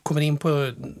 men om vi kommer in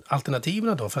på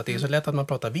alternativen då, för att det är så lätt att man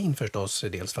pratar vin förstås,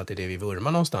 dels för att det är det vi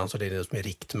vurmar någonstans och det är det som är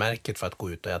riktmärket för att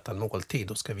gå ut och äta en måltid,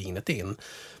 då ska vinet in.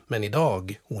 Men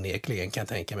idag, onekligen kan jag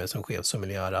tänka mig som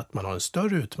chefsommelier att man har en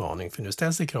större utmaning, för nu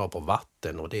ställs det krav på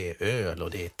vatten och det är öl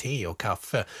och det är te och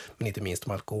kaffe, men inte minst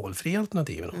de alkoholfria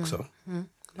alternativen också.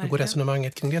 Hur går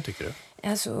resonemanget kring det tycker du?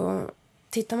 Alltså,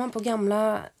 tittar man på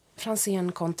gamla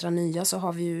Franzén kontra nya så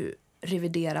har vi ju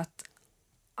reviderat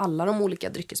alla de olika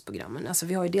dryckesprogrammen. Alltså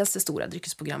vi har ju dels det stora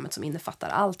dryckesprogrammet som innefattar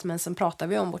allt, men sen pratar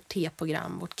vi om vårt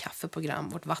teprogram, vårt kaffeprogram,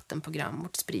 vårt vattenprogram,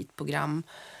 vårt spritprogram,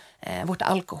 vårt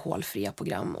alkoholfria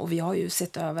program. Och vi har ju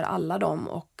sett över alla dem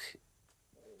och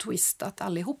twistat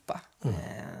allihopa,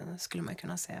 skulle man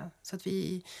kunna säga. Så att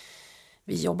vi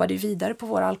jobbade vidare på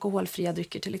våra alkoholfria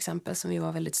drycker till exempel, som vi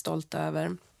var väldigt stolta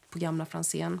över på gamla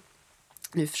Franzén.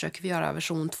 Nu försöker vi göra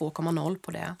version 2.0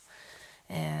 på det.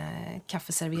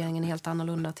 Kaffeserveringen är helt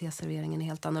annorlunda, teserveringen är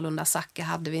helt annorlunda. Sake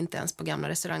hade vi inte ens på gamla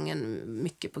restaurangen,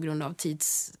 mycket på grund av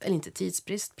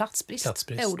platsbrist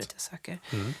är ordet jag söker.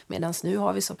 Medan nu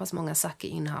har vi så pass många sake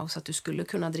in-house att du skulle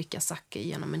kunna dricka sake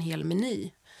genom en hel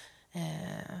meny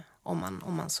om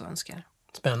man så önskar.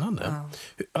 Spännande.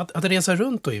 Ja. Att resa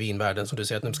runt då i vinvärlden, som du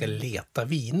säger att de ska leta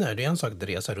viner, det är en sak att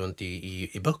resa runt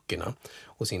i böckerna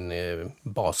och sin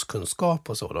baskunskap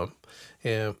och så då.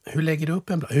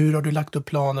 Hur har du lagt upp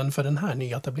planen för den här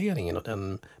nyetableringen och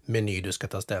den meny du ska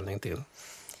ta ställning till?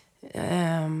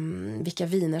 Vilka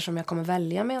viner som jag kommer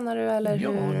välja, menar du? Eller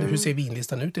hur ser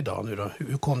vinlistan ut idag nu då?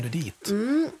 Hur kom du dit?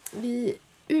 Vi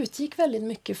utgick väldigt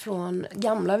mycket från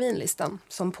gamla vinlistan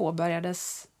som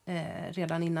påbörjades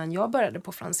redan innan jag började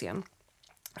på Franzén.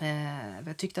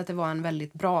 Jag tyckte att det var en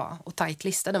väldigt bra och tajt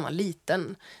lista. Den var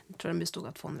liten. Jag tror den bestod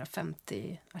av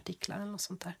 250 artiklar eller något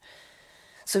sånt där.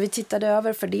 Så vi tittade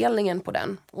över fördelningen på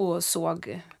den och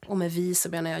såg, och med vi så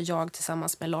menar jag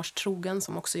tillsammans med Lars Trogen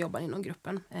som också jobbar inom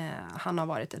gruppen. Han har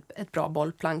varit ett bra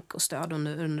bollplank och stöd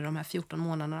under de här 14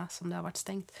 månaderna som det har varit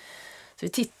stängt. Så vi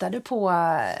tittade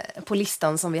på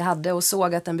listan som vi hade och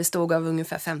såg att den bestod av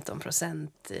ungefär 15%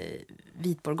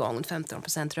 vitbourgogne,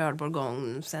 15%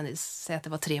 rödbourgogne, sen säg att det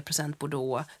var 3%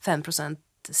 bordeaux, 5%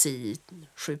 si,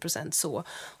 7% så.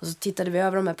 Och så tittade vi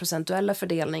över de här procentuella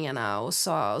fördelningarna och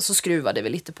så skruvade vi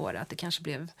lite på det, att det kanske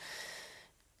blev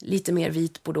lite mer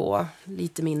vit bordeaux,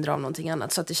 lite mindre av någonting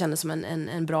annat, så att det kändes som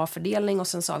en bra fördelning. Och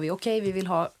sen sa vi okej, vi vill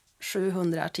ha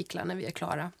 700 artiklar när vi är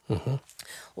klara.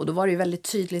 Och då var det ju väldigt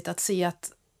tydligt att se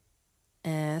att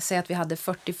säg att vi hade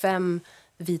 45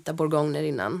 vita bourgogner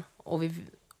innan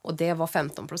och det var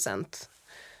 15%.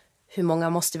 Hur många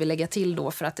måste vi lägga till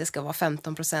då för att det ska vara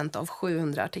 15% av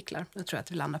 700 artiklar? Jag tror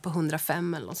att vi landar på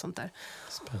 105 eller något sånt där.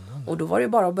 Spännande. Och då var det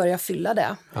bara att börja fylla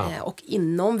det. Och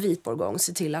inom vit bourgogne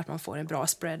se till att man får en bra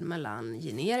spread mellan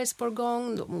generisk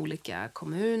bourgogne, de olika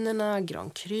kommunerna,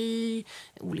 Grand Cru,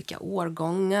 olika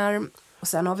årgångar. Och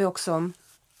sen har vi också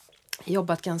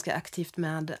jobbat ganska aktivt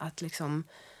med att liksom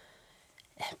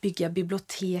bygga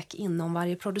bibliotek inom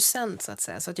varje producent så att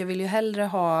säga. Så att jag vill ju hellre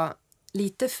ha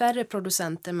lite färre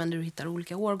producenter, men du hittar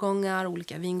olika årgångar,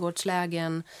 olika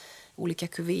vingårdslägen, olika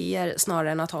kuvéer,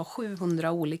 snarare än att ha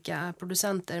 700 olika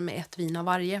producenter med ett vin av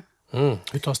varje.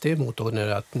 Hur tas det emot då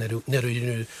när du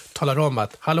nu talar om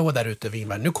att hallå där ute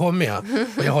vinvärld, nu kommer jag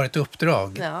och jag har ett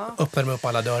uppdrag. Öppnar de upp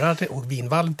alla dörrar och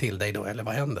vinvalv till dig då, eller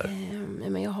vad händer?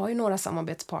 Men jag har ju några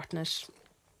samarbetspartners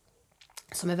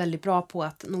som är väldigt bra på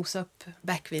att nosa upp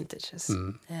back vintages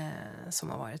som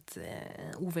har varit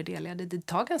ovärderliga. Det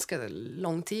tar ganska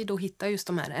lång tid att hitta just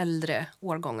de här äldre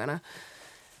årgångarna.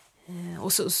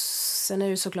 Och sen är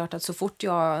det såklart att så fort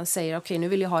jag säger okej, nu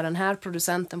vill jag ha den här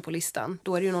producenten på listan,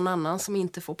 då är det ju någon annan som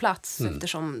inte får plats.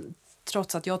 Eftersom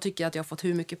trots att jag tycker att jag har fått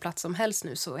hur mycket plats som helst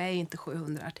nu, så är inte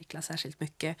 700 artiklar särskilt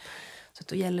mycket. Så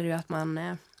då gäller det ju att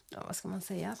man, vad ska man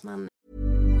säga, att man...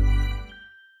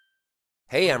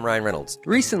 Hey, I'm Ryan Reynolds.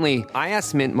 Recently, I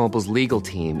asked Mint Mobile's legal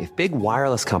team if big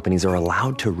wireless companies are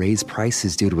allowed to raise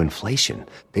prices due to inflation.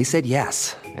 They said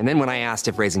yes. And then when I asked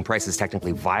if raising prices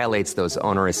technically violates those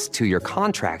onerous 2-year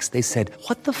contracts, they said,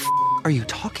 "What the f*** are you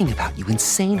talking about, you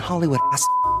insane Hollywood ass?"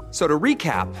 So to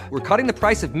recap, we're cutting the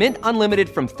price of Mint Unlimited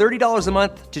from $30 a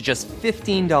month to just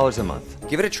 $15 a month.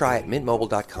 Give it a try at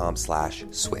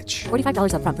mintmobile.com/switch.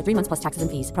 $45 up front for 3 months plus taxes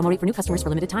and fees. Promo rate for new customers for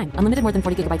limited time. Unlimited more than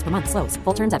 40 gigabytes per month. Slows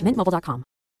full terms at mintmobile.com.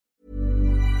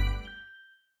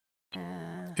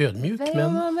 Ödmjuk,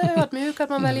 Ödmjuk, att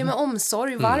man väljer med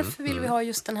omsorg. Varför vill vi ha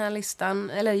just den här listan,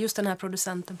 eller just den här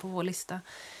producenten på vår lista?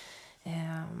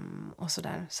 Och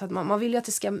sådär. Så att man vill ju att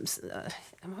det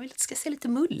ska se lite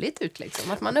mulligt ut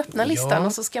liksom. Att man öppnar listan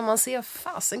och så ska man se,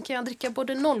 fasen kan jag dricka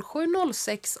både 07,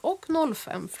 06 och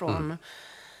 05 från...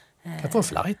 Jag får en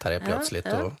flight här plötsligt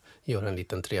och gör en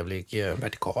liten trevlig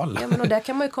vertikal. Ja, men och där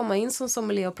kan man ju komma in som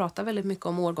sommelier och prata väldigt mycket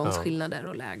om årgångsskillnader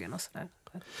och lägen och sådär.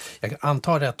 Jag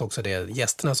antar att också det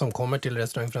gästerna som kommer till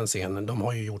restaurang Franzén, de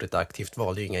har ju gjort ett aktivt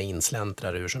val. Det är ju inga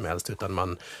insläntrare hur som helst, utan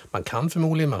man kan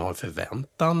förmodligen, man har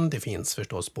förväntan. Det finns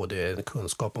förstås både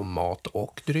kunskap om mat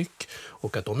och dryck,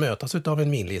 och att då mötas av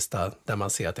en vinlista där man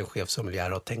ser att en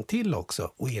chefsommelier har tänkt till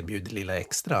också och erbjuder lilla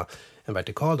extra. En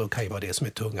vertikal då kan ju vara det som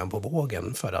är tungan på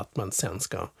vågen för att man sen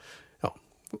ska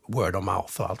word of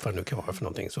mouth och allt vad det nu kan vara för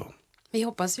någonting så. Vi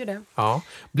hoppas ju det. Ja.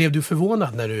 Blev du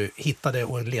förvånad när du hittade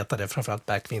och letade framförallt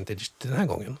back vintage den här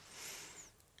gången?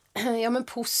 Ja, men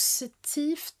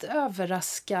positivt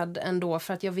överraskad ändå,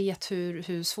 för att jag vet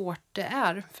hur svårt det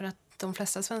är. För att de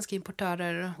flesta svenska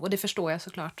importörer, och det förstår jag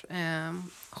såklart,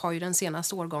 har ju den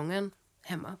senaste årgången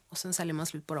hemma. Och sen säljer man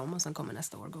slut på dem och sen kommer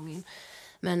nästa årgång in.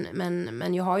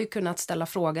 Men jag har ju kunnat ställa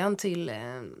frågan till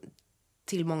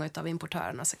många av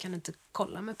importörerna, så kan inte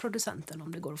kolla med producenten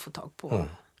om det går att få tag på.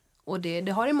 Och det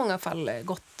har i många fall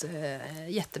gått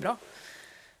jättebra.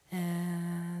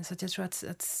 Så att jag tror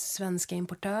att svenska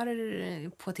importörer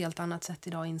på ett helt annat sätt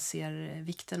idag inser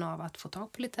vikten av att få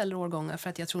tag på lite äldre årgångar. För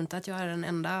att jag tror inte att jag är den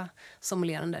enda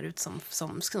sommelieren där ute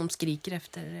som skriker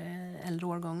efter äldre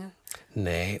årgångar.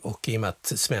 Nej, och i och med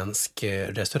att svensk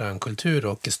restaurangkultur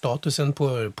och statusen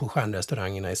på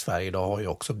stjärnrestaurangerna i Sverige idag har ju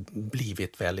också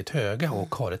blivit väldigt höga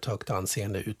och har ett högt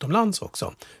anseende utomlands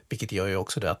också. Vilket gör ju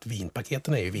också det att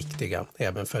vinpaketen är ju viktiga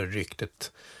även för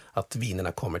ryktet att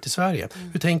vinerna kommer till Sverige.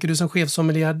 Hur tänker du som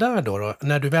chefsommelier där då?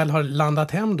 När du väl har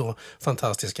landat hem då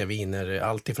fantastiska viner,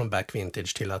 allt ifrån back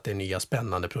vintage till att det är nya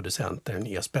spännande producenter,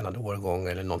 nya spännande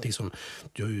årgångar eller någonting som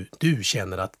du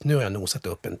känner att nu har jag nosat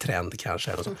upp en trend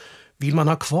kanske. Eller så. Vill man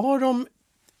ha kvar dem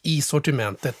i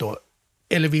sortimentet då?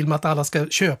 Eller vill man att alla ska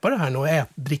köpa det här nu och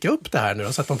dricka upp det här nu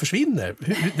då, så att de försvinner?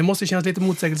 Det måste kännas lite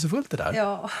motsägelsefullt det där.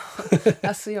 Ja,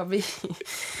 alltså jag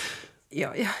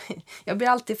blir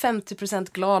alltid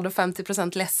 50% glad och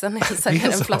 50% ledsen när jag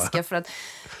säljer en flaska. För att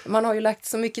man har ju lagt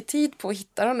så mycket tid på att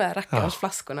hitta de där rackarnas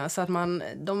flaskorna. Så att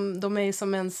de är ju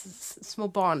som en små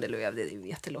barn. Det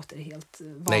låter helt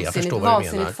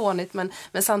vansinnigt fånigt. Men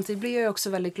samtidigt blir jag också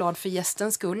väldigt glad för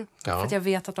gästens skull. Ja. För att jag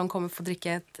vet att de kommer få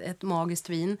dricka ett magiskt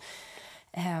vin.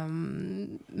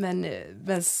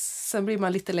 Men sen blir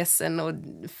man lite ledsen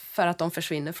för att de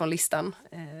försvinner från listan.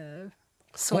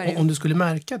 Om du skulle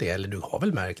märka det, eller du har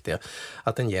väl märkt det,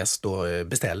 att en gäst då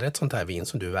beställer ett sånt här vin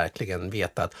som du verkligen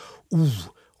vet att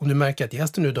om du märker att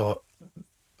gästen nu då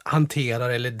hanterar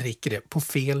eller dricker det på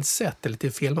fel sätt eller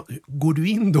till fel, går du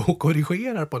in då och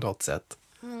korrigerar på något sätt?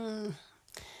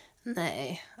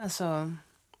 Nej, alltså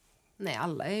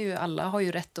alla har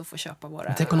ju rätt att få köpa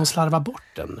våra... Tänk om de slarvar bort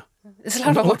den.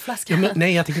 Slarva bort flaskan?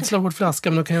 Nej, jag tänker inte slarva bort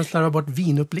flaskan, men de kan ju slarva bort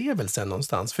vinupplevelsen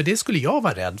någonstans. För det skulle jag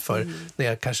vara rädd för när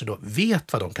jag kanske då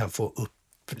vet vad de kan få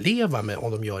uppleva med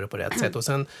om de gör det på rätt sätt. Och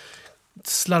sen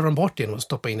slarvar de bort det och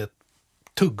stoppa in ett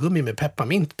tuggummi med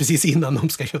pepparmint precis innan de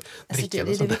ska dricka.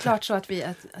 Det är väl klart så att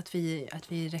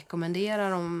vi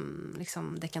rekommenderar om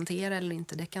liksom dekantera eller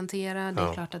inte dekantera. Det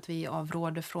är klart att vi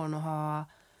avråder från att ha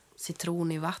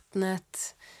citron i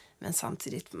vattnet. Men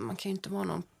samtidigt, man kan ju inte vara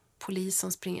någon polis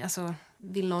som springer. Alltså,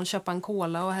 vill någon köpa en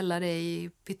cola och hälla det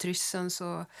i pitryssen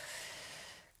så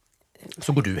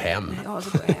går du hem. Ja, så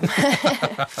går jag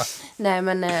hem. Nej,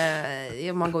 men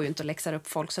man går ju inte och läxar upp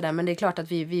folk sådär. Men det är klart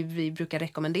att vi brukar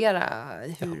rekommendera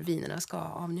hur vinerna ska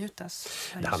avnjutas.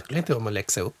 Det handlar inte om att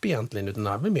läxa upp egentligen, utan det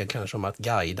handlar mer kanske om att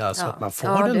guida så att man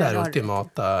får den där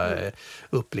ultimata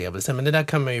upplevelsen. Men det där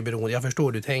kan man ju jag förstår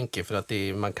hur du tänker, för att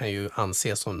man kan ju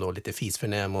anses som då lite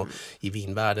fisförnäm, och i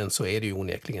vinvärlden så är det ju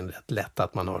onekligen rätt lätt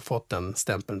att man har fått den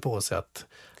stämpeln på sig att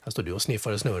här står du och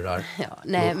sniffar och snurrar. Ja,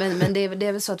 nej, men det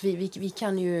är väl så att vi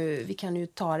kan ju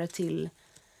ta det till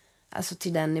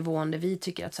den nivån där vi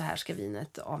tycker att så här ska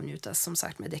vinet avnjutas, som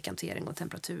sagt, med dekantering och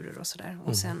temperaturer och sådär.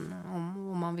 Och sen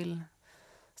om man vill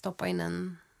stoppa in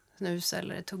en snus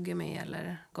eller ett tuggummi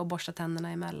eller gå och borsta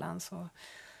tänderna emellan, så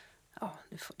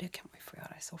det kan man ju få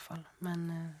göra i så fall.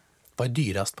 Men vad är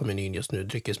dyrast på menyn just nu?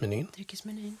 Dryckesmenyn?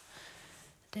 Dryckesmenyn.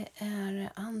 Det är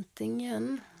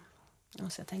antingen...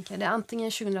 Så jag tänker, det är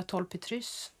antingen 2012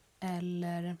 Petrus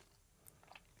eller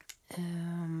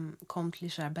Comte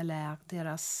Licher Bel Air,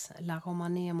 deras La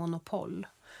Romanée Monopole,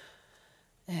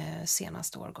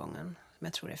 senaste årgången, som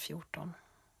jag tror det är 14.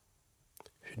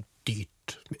 Hur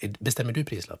dyrt? Bestämmer du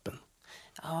prislappen?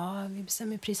 Ja, vi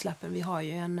bestämmer prislappen. Vi har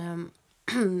ju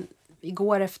vi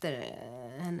går efter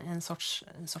en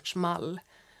sorts mall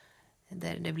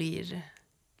där det blir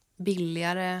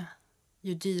billigare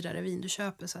ju dyrare vin du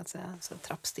köper, så att säga. Så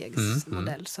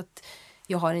trappstegsmodell. Så att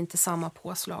jag har inte samma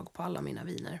påslag på alla mina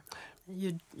viner.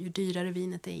 Ju dyrare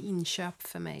vinet är inköp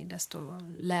för mig, desto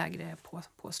lägre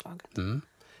påslag.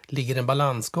 Ligger en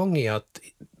balansgång i att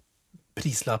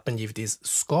prislappen givetvis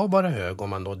ska vara hög om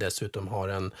man då dessutom har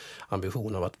en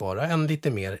ambition av att vara en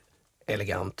lite mer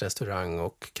elegant restaurang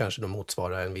och kanske då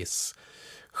motsvara en viss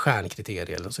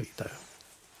stjärnkriterie eller så vidare?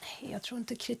 Jag tror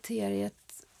inte kriteriet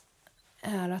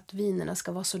är att vinerna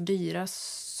ska vara så dyra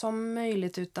som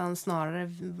möjligt, utan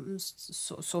snarare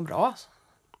så bra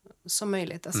som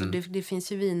möjligt. Alltså det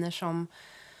finns ju viner som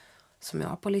jag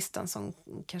har på listan som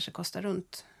kanske kostar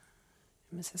runt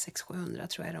 600-700,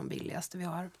 tror jag är de billigaste vi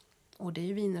har. Och det är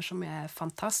ju viner som jag är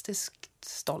fantastiskt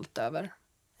stolt över.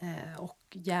 och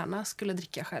gärna skulle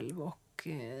dricka själv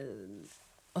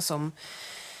och som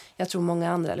jag tror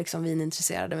många andra liksom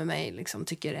vinintresserade med mig liksom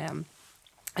tycker är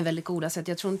väldigt goda. Så att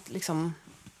jag tror inte liksom,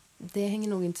 det hänger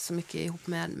nog inte så mycket ihop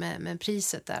med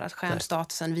priset där, att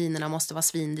stjärnstatusen, vinerna måste vara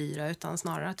svindyra, utan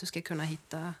snarare att du ska kunna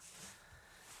hitta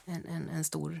en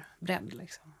stor bredd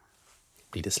liksom.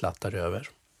 Blir det slattar över?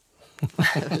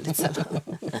 Väldigt sällan.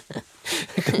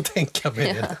 Jag kan tänka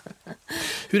mig det.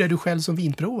 Hur är du själv som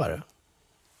vinprovare?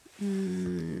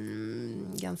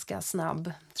 Ganska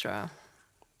snabb, tror jag.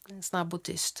 Snabb och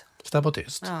tyst. Snabb och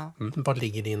tyst? Ja. Var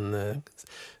ligger din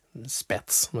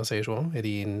spets, om man säger så? Är det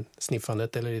i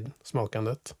sniffandet eller i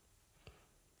smakandet?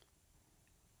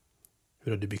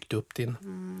 Hur har du byggt upp din?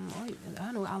 Det har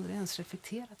jag nog aldrig ens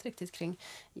reflekterat riktigt kring.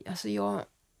 Alltså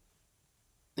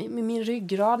min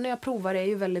ryggrad när jag provar är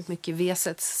ju väldigt mycket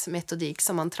Wesets metodik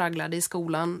som man tragglade i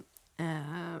skolan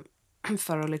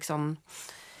för att liksom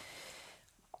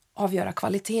avgöra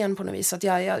kvaliteten på något vis. Så att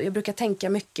jag brukar tänka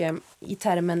mycket i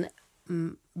termen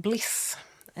bliss.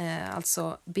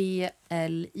 Alltså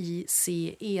BLICE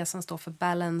som står för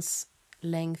balance,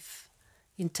 length,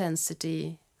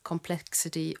 intensity,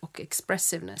 complexity och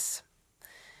expressiveness.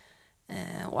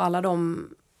 Och alla de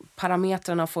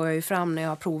parametrarna får jag ju fram när jag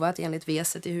har provat enligt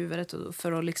Weset i huvudet. Och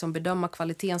för att liksom bedöma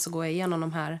kvaliteten så går jag igenom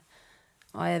de här.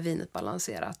 Ja, är vinet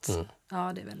balanserat?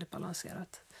 Ja, det är väldigt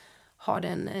balanserat. Har det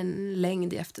en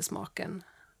längd i eftersmaken?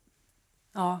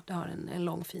 Ja, det har en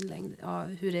lång fin längd. Ja,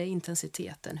 hur är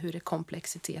intensiteten? Hur är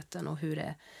komplexiteten? Och hur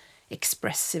är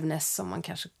expressiveness som man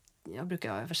kanske... Jag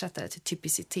brukar översätta det till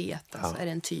typicitet. Alltså är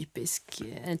den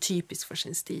typisk för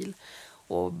sin stil?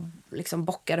 Och liksom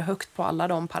bockar högt på alla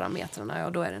de parametrarna, ja,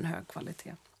 då är det en hög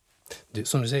kvalitet.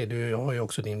 Som du säger, du har ju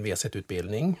också din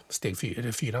V1-utbildning, steg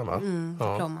 4, va?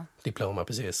 Diploma. Diploma,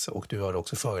 precis. Och du har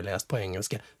också föreläst på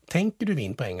engelska. Tänker du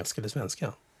vin på engelska eller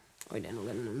svenska? Oj, det är nog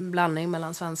en blandning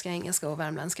mellan svenska, engelska och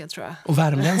värmländska, tror jag. Och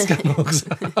värmländska också?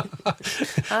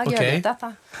 Ja, okay.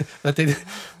 Detta.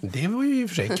 Det var ju i och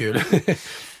för sig kul.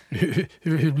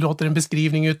 Hur låter en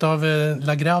beskrivning av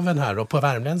lagraven här då, på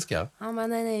värmländska? Ja, men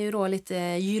den är ju då lite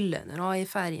gyllene då, i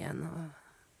färgen.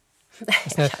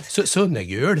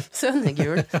 Sunnegul.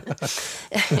 Sunnegul.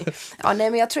 Ja,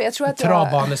 nej, men jag tror att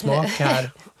travbanesmak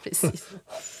här. Precis.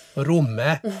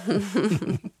 Romme.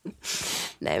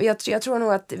 Nej, jag tror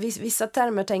nog att vissa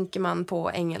termer tänker man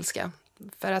på engelska.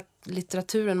 För att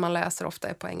litteraturen man läser ofta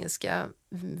är på engelska.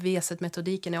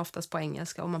 Weset-metodiken är oftast på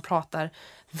engelska. Och man pratar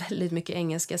väldigt mycket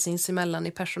engelska sinsemellan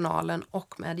i personalen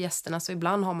och med gästerna. Så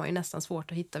ibland har man ju nästan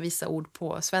svårt att hitta vissa ord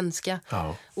på svenska.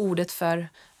 Ja. Ordet för,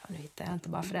 nu hittar jag inte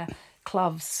bara för det,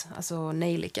 cloves, alltså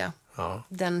nejlika. Ja.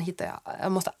 Den hittar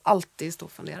jag måste alltid stå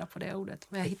och fundera på det ordet.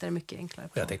 Men jag hittar det mycket enklare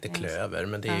på jag tänkte engelska. Klöver,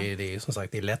 men det är som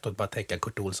sagt, det är lätt att bara täcka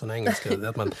Kurt Olsson engelska.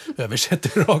 Att man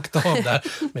översätter rakt av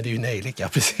där. Men det är ju nejlika,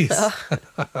 precis.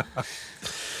 Ja.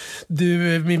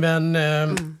 Du, min vän,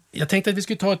 jag tänkte att vi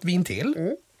skulle ta ett vin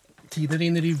till. Tiden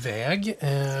rinner iväg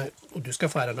och du ska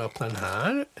få äran att öppna den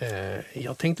här.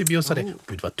 Jag tänkte bjussa dig.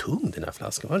 Gud, vad tung den här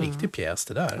flaskan. Det var en riktig pjäs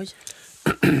det där.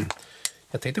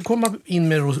 Jag tänkte komma in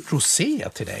med rosé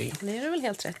till dig. Det är du väl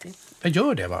helt rätt i. Jag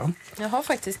gör det, va? Jag har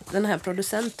faktiskt den här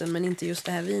producenten men inte just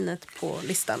det här vinet på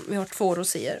listan. Vi har 2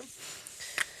 roséer.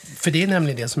 För det är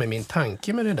nämligen det som är min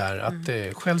tanke med det där.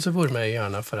 Att själv så vurmar jag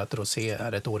gärna för att rosé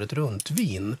är ett året runt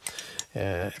vin.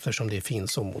 Eftersom det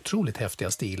finns så otroligt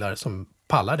häftiga stilar som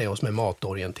pallar det och som är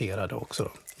matorienterade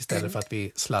också. Istället för att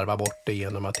vi slarvar bort det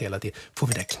genom att hela tiden får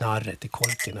vi det knarret i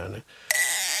korken här nu.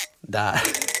 Där.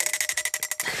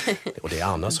 Och det är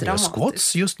Anna som gör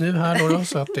skotts just nu här då,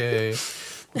 så att det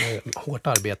är hårt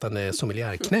arbetande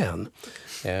sommelierknän.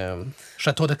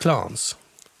 Chateau de Clans,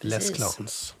 Les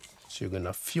Clans.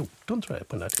 2014 tror jag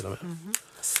på den här till och med.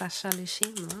 Sacha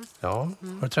Lichin, va? Ja,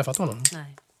 har du träffat honom?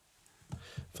 Nej.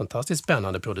 Fantastiskt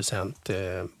spännande producent.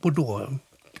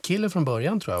 Bordeaux-kille från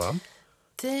början tror jag, va?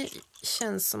 Det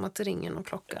känns som att det ringer någon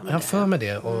klocka. Jag för med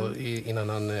det och innan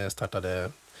han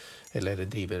startade eller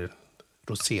driver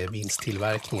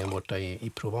rosévinstillverkningen borta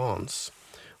i Provence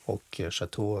och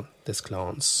Chateau des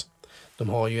Clans. De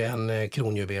har ju en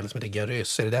kronjuvel som heter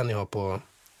Garus. Är det den ni har på?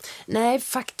 Nej,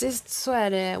 faktiskt så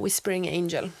är det Whispering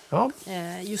Angel. Ja.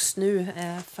 Just nu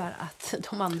för att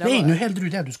de andra... Nej, nu hällde du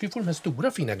det. Du ska ju få de här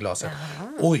stora fina glasen.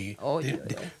 Oj.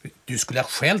 Du skulle ha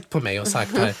skällt på mig och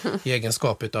sagt här i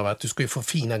egenskap av att du ska ju få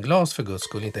fina glas för Guds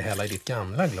skull, inte hälla i ditt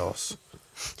gamla glas.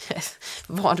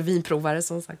 Var vinprovare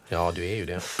som sagt. Ja, du är ju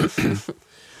det.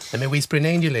 Nej, men Whispering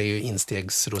Angel är ju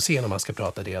instegsrosén om man ska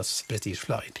prata deras Prestige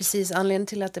Flight. Precis, anledningen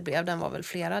till att det blev den var väl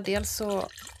flera. Dels så...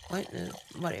 Oj, nu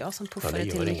var det jag som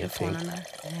puffade till mikrofonen där.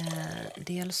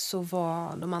 Dels så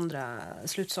var de andra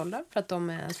slutsålda för att de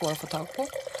är svåra att få tag på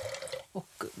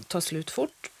och tar slut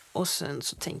fort. Och sen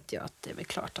så tänkte jag att det är väl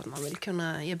klart att man vill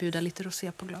kunna erbjuda lite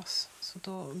rosé på glas. Så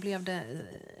då blev det...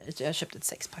 Jag köpte ett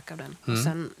 6-pack av den. Och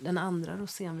sen den andra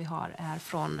rosén vi har är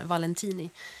från Valentini.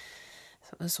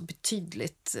 Så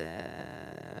betydligt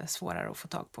svårare att få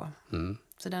tag på.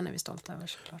 Så den är vi stolta över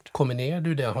såklart. Kombinerar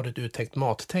du det? Har du ett uttänkt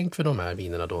mattänk för de här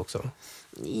vinerna då också?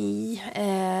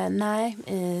 Nej,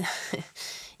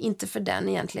 inte för den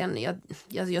egentligen.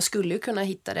 Jag skulle ju kunna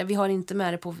hitta det. Vi har inte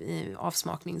med det på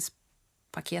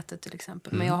avsmakningspaketet till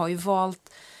exempel. Men jag har ju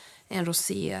valt en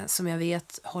rosé som jag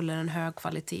vet håller en hög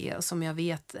kvalitet och som jag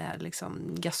vet är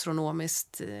liksom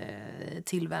gastronomiskt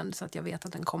tillvänd, så att jag vet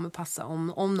att den kommer passa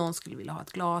om någon skulle vilja ha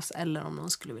ett glas eller om någon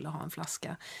skulle vilja ha en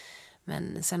flaska.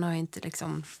 Men sen har jag inte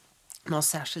liksom någon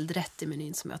särskild rätt i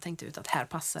menyn som jag tänkte ut att här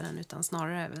passar den, utan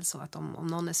snarare är det väl så att om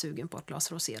någon är sugen på ett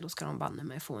glas rosé, då ska de banne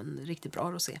mig få en riktigt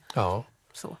bra rosé. Ja.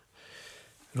 Så.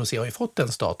 Rosé har ju fått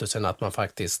den statusen att man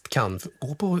faktiskt kan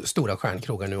gå på stora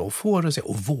stjärnkrogar nu och få rosé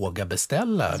och våga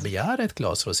begära ett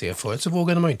glas rosé. Förut så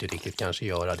vågade man ju inte riktigt kanske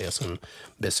göra det som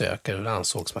besökare, och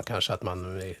ansågs man kanske att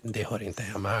det hör inte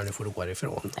hemma här, nu får du gå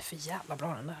ifrån. Det är för jävla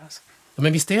bra den där alltså. Ja,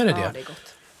 men visst är det det? Ja, det är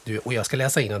gott. Och jag ska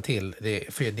läsa innantill.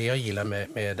 För det jag gillar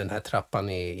med den här trappan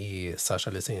i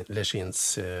Sacha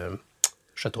Lechins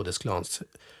Chateau d'Esclans.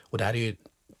 Och det här är ju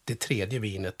det tredje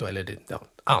vinet då, eller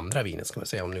andra vinet ska man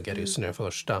säga, om nu Garryssen är den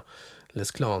första.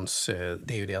 L'Esclans,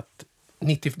 det är ju det att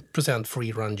 90%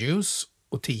 free run juice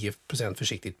och 10%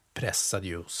 försiktigt pressad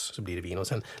juice, så blir det vin. Och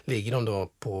sen ligger de då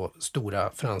på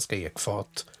stora franska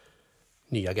ekfat,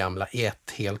 nya gamla, i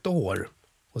ett helt år.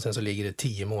 Och sen så ligger det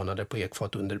 10 månader på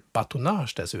ekfat under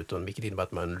batonnage dessutom, vilket innebär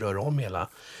att man rör om hela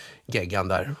geggan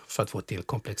där för att få till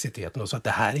komplexiteten. Och så att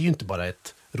det här är ju inte bara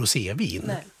ett rosévin.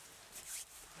 Nej.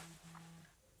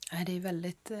 Nej, det är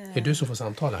väldigt... Är du som får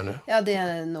samtal här nu? Ja, det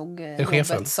är nog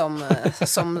chefen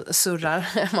som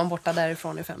surrar. Man borta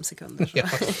därifrån i 5 sekunder. Ja.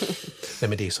 Nej,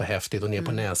 men det är så häftigt. Och ner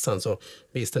på näsan så,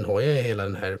 visst, den har ju hela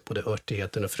den här både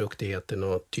örtigheten och fruktigheten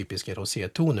och typiska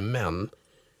rosétoner, men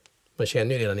man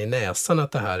känner ju redan i näsan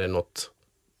att det här är något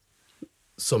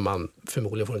som man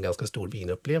förmodligen får en ganska stor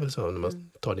vinupplevelse av när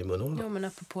man tar det i munnen. Jo, men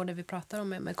apropå det vi pratar om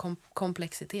med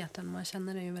komplexiteten. Man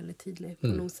känner det ju väldigt tydligt på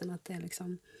nosen att det är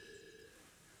liksom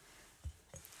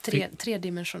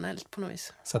tredimensionellt på något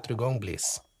vis. Satte du igång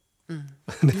Bliss?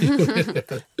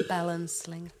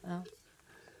 Balancing, ja.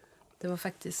 Det var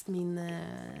faktiskt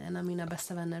en av mina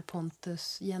bästa vänner,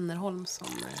 Pontus Jennerholm, som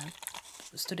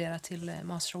studerar till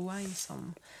Master of Wine,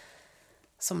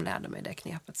 som lärde mig det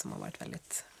knepet, som har varit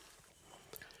väldigt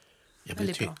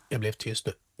bra. Jag blev tyst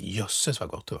nu. Jösses vad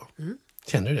gott det var.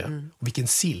 Känner du det? Och vilken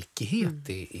silkighet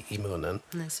i munnen.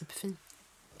 Den är superfin.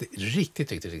 Det är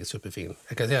riktigt superfin.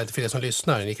 Jag kan säga att för er som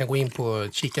lyssnar, ni kan gå in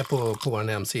kika på vår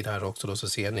hemsida här också, då, så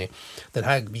ser ni. Det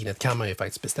här vinet kan man ju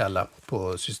faktiskt beställa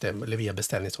på system eller via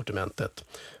beställningssortimentet.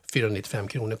 495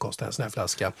 kronor kostar en sån här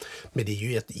flaska. Men det är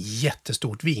ju ett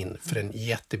jättestort vin för en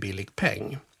jättebillig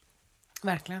peng.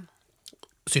 Verkligen.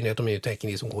 Synnerhet om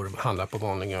ni som går och handlar på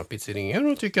vanliga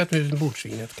pizzerior och tycker att nu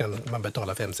bordsvinet kan man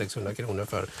betala 500-600 kronor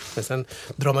för. Men sen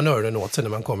drar man öronen åt sig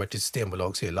när man kommer till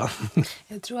Systembolagshyllan.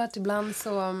 Jag tror att ibland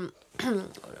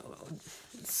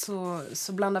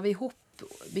så blandar vi ihop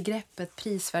begreppet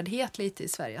prisvärdhet lite i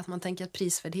Sverige. Att man tänker att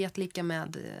prisvärdhet lika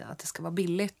med att det ska vara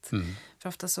billigt. För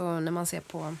ofta så när man ser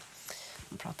man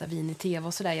pratar vin i tv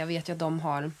och sådär, jag vet ju att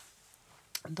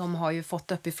de har ju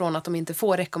fått uppifrån att de inte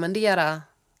får rekommendera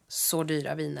så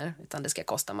dyra viner, utan det ska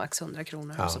kosta max 100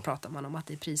 kronor. Ja. Och så pratar man om att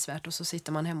det är prisvärt, och så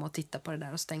sitter man hemma och tittar på det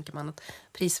där och så tänker man att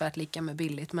prisvärt lika med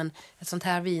billigt. Men ett sånt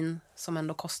här vin som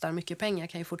ändå kostar mycket pengar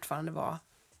kan ju fortfarande vara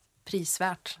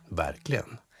prisvärt.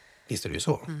 Verkligen. Visst är det ju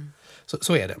så.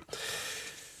 Så är det.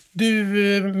 Du,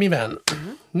 min vän,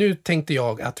 nu tänkte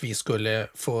jag att vi skulle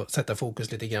få sätta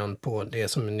fokus lite grann på det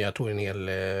som jag tror är en hel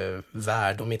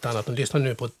värld. Om inte annat, om ni lyssnar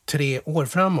nu på 3 år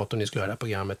framåt och ni skulle göra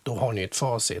programmet, då har ni ett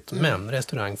facit. Men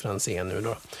restaurang Francén nu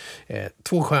då.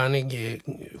 2-stjärnig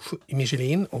i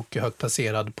Michelin och högt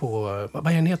placerad på,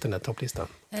 vad heter den där topplistan?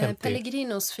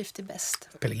 Pellegrinos 50 best.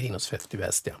 Pellegrinos 50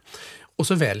 best, ja. Och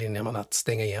så väljer man att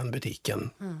stänga igen butiken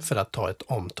för att ta ett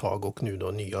omtag och nu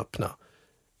då nyöppna.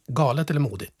 Galet eller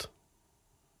modigt?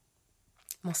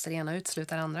 Måste det ena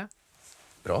utesluta det andra?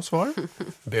 Bra svar.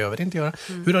 Behöver det inte göra.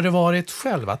 Hur har det varit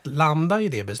själv att landa i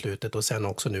det beslutet och sen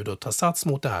också nu då ta sats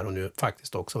mot det här och nu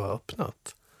faktiskt också ha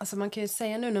öppnat? Alltså man kan ju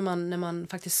säga nu när man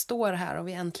faktiskt står här och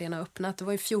vi äntligen har öppnat. Det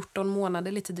var ju 14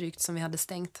 månader lite drygt som vi hade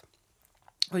stängt.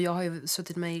 Och jag har ju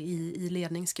suttit med i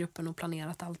ledningsgruppen och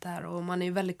planerat allt det här. Och man är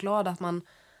ju väldigt glad att man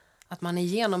är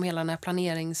igenom hela den här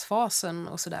planeringsfasen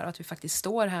och sådär. Och att vi faktiskt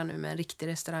står här nu med en riktig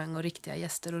restaurang och riktiga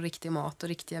gäster och riktig mat och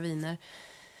riktiga viner.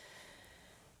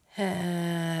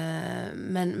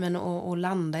 Men att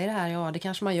landa i det här, ja det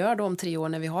kanske man gör då om 3 år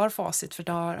när vi har facit. För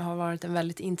det har varit en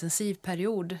väldigt intensiv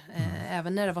period.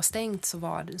 Även när det var stängt så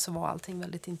var allting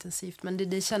väldigt intensivt. Men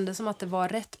det kändes som att det var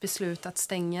rätt beslut att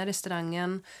stänga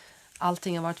restaurangen.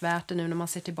 Allting har varit värt det nu när man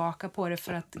ser tillbaka på det.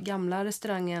 För att gamla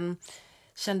restaurangen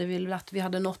kände vi att vi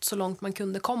hade nått så långt man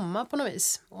kunde komma på något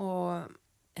vis. Och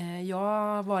jag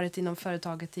har varit inom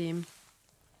företaget i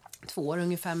 2 år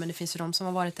ungefär, men det finns ju de som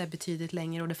har varit där betydligt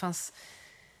längre och det fanns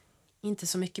inte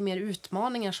så mycket mer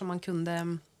utmaningar som man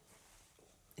kunde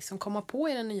liksom komma på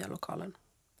i den nya lokalen.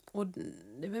 Och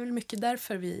det är väl mycket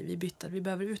därför vi bytte. Vi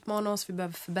behöver utmana oss, vi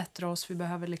behöver förbättra oss, vi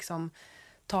behöver liksom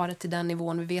ta det till den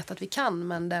nivån vi vet att vi kan,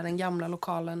 men där den gamla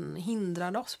lokalen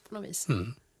hindrade oss på något vis.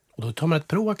 Och då tar man ett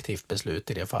proaktivt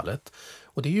beslut i det fallet.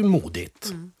 Och det är ju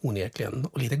modigt, onekligen.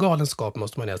 Och lite galenskap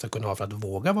måste man nästan kunna ha för att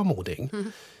våga vara modig.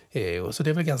 Så det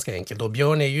är väl ganska enkelt. Och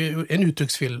Björn är ju en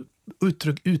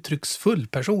uttrycksfull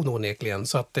person onekligen.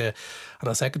 Så att han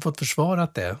har säkert fått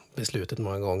försvarat det beslutet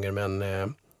många gånger. Men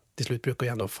till slut brukar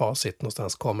ju ändå facit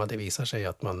någonstans komma. Det visar sig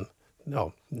att man,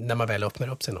 ja, när man väl öppnar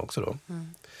upp sen också då.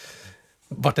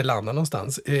 Vart det landar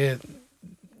någonstans.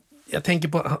 Jag tänker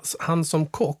på han som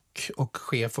kock och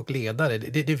chef och ledare,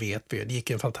 det vet vi. Det gick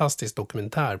en fantastisk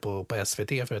dokumentär på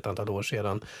SVT för ett antal år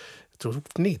sedan. Jag tror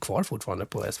ni är kvar fortfarande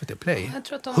på SVT Play. Jag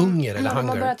tror att Hunger eller Hunger. De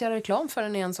har börjat göra reklam för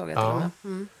den igen, såg jag till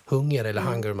och med. Hunger eller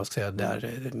Hunger, man ska säga,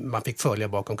 där man fick följa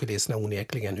bakom kulisserna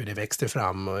onekligen hur det växte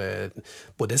fram.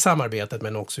 Både samarbetet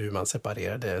men också hur man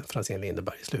separerade Franzén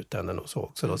Lindeberg i slutändan och så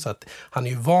också. Då. Så att han är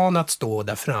ju van att stå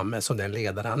där framme som den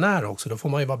ledare han är också. Då får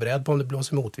man ju vara beredd på om det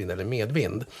blåser motvind eller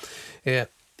medvind.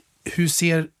 Hur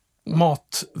ser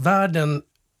matvärlden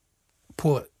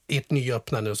på ert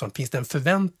nyöppnande och sånt? Finns det en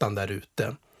förväntan där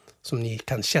ute som ni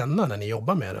kan känna när ni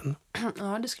jobbar med den?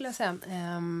 Ja, det skulle jag säga.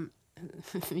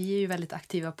 Vi är ju väldigt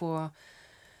aktiva på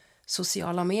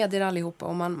sociala medier allihopa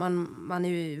och man är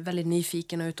ju väldigt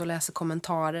nyfiken och ute och läser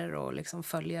kommentarer och liksom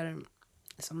följer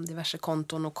liksom diverse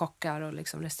konton och kockar och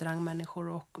liksom restaurangmänniskor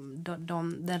och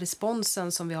den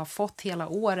responsen som vi har fått hela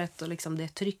året och liksom det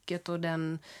trycket och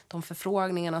de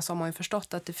förfrågningarna, så har man ju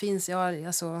förstått att det finns,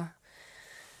 alltså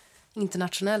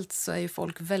internationellt så är ju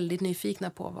folk väldigt nyfikna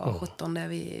på vad 17 det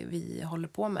vi håller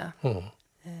på med.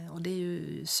 Och det är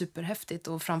ju superhäftigt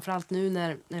och framförallt nu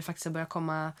när det faktiskt har börjat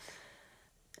komma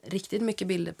riktigt mycket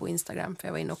bilder på Instagram, för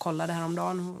jag var inne och kollade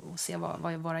häromdagen och se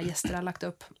vad våra gäster har lagt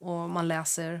upp och man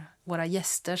läser våra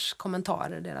gästers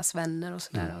kommentarer, deras vänner och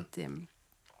sådär. Och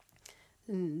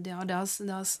det har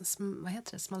vad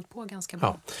heter det, smalt på ganska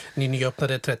bra. Ja. Ni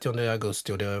nyöppnade 30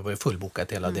 augusti och det var ju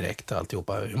fullbokat hela direkt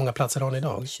alltihopa. Hur många platser har ni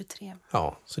idag? 23.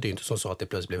 Ja, så det är inte så att det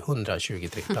plötsligt blev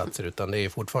 123 platser utan det är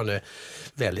fortfarande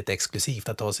väldigt exklusivt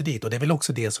att ta sig dit. Och det är väl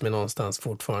också det som är någonstans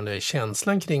fortfarande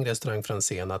känslan kring restaurang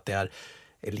Franzén, att det är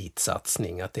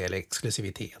elitsatsning, att det är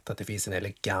exklusivitet, att det finns en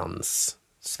elegans.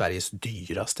 Sveriges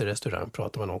dyraste restaurang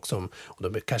pratar man också om.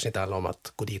 Och då kanske inte alla om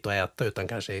att gå dit och äta utan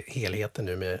kanske helheten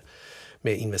nu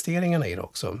med investeringarna i det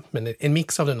också. Men en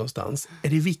mix av det någonstans. Är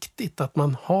det viktigt att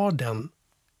man har den,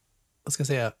 vad ska jag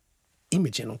säga,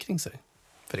 imagen omkring sig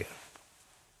för er?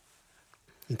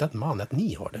 Inte att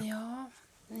ni har det. Ja,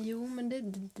 jo men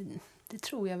det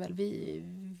tror jag väl.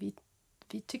 Vi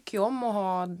tycker om att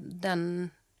ha den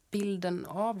bilden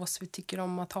av oss. Vi tycker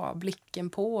om att ha blicken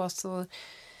på oss och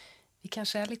vi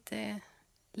kanske är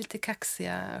lite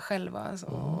kaxiga själva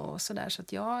och sådär. Så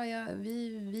att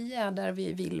vi är där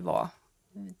vi vill vara.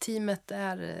 Teamet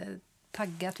är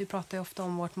taggat. Vi pratar ju ofta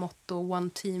om vårt motto One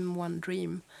Team, One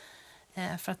Dream.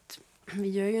 För att vi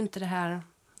gör ju inte det här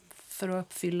för att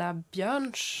uppfylla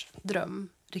Björns dröm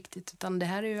riktigt. Utan det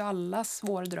här är ju allas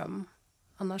vår dröm.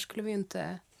 Annars skulle vi ju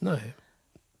inte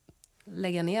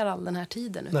lägga ner all den här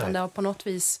tiden. Utan det har på något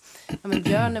vis,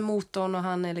 Björn är motorn och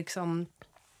han är liksom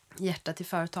hjärtat i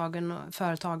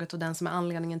företaget och den som är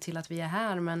anledningen till att vi är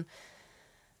här. Men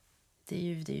det är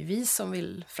ju vi som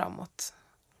vill framåt.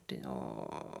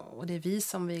 Och det är vi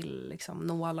som vill liksom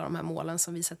nå alla de här målen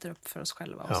som vi sätter upp för oss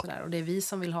själva. Och sådär. Och det är vi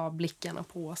som vill ha blickarna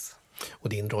på oss. Och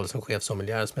din roll som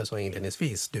chefsommelier, som jag sa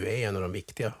inledningsvis, du är en av de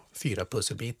viktiga 4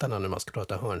 pusselbitarna när man ska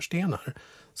prata hörnstenar.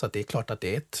 Så att det är klart att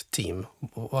det är ett team.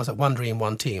 One dream,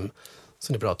 one team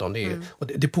som ni pratar om. Och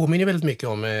det påminner väldigt mycket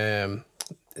om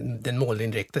den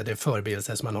målinriktade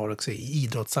förberedelse som man har också i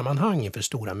idrottssammanhang inför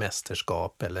stora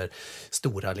mästerskap eller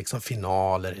stora liksom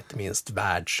finaler, inte minst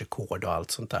världsrekord och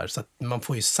allt sånt där. Så att man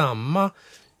får ju samma,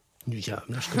 nu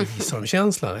jävlar ska vi visa dem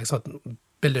känslan, liksom att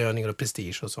belöningar och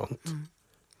prestige och sånt.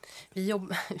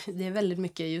 Det är väldigt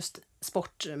mycket just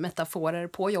sportmetaforer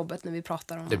på jobbet när vi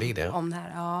pratar om det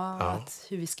här. Ja. Att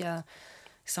hur vi ska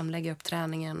liksom lägga upp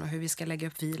träningen och hur vi ska lägga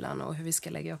upp vilan och hur vi ska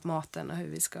lägga upp maten och hur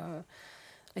vi ska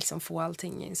liksom få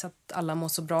allting så att alla mår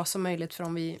så bra som möjligt. För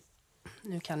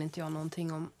nu kan inte jag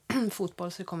någonting om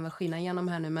fotboll så det kommer väl skina igenom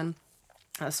här nu, men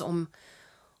alltså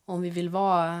om vi vill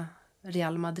vara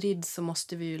Real Madrid så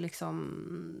måste vi ju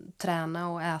liksom träna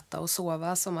och äta och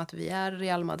sova som att vi är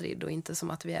Real Madrid och inte som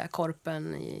att vi är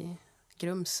Korpen i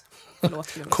Grums.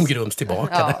 Förlåt, Grums. Kom Grums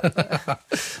tillbaka. Ja.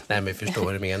 Nej, men jag förstår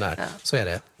vad du menar. Ja. Så är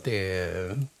det. Det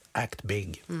är act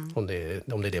big, om det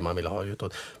är det man vill ha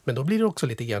utåt. Men då blir det också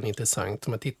lite grann intressant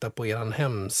om man tittar på er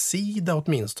hemsida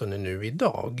åtminstone nu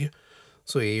idag.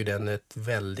 Så är ju den ett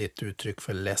väldigt uttryck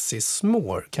för less is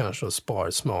more, kanske och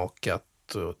sparsmakat.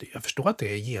 Och jag förstår att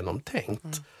det är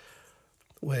genomtänkt.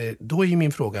 Och då är ju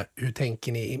min fråga, hur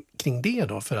tänker ni kring det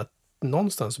då? För att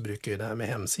någonstans brukar ju det här med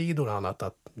hemsidor och annat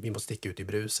att vi måste sticka ut i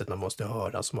bruset, man måste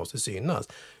höras, måste synas.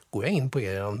 Går jag in på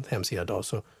er hemsida då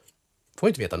så får jag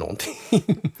inte veta någonting.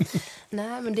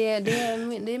 Nej, men det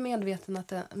är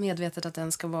medvetet att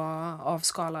den ska vara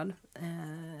avskalad.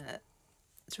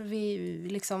 Jag tror vi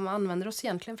liksom använder oss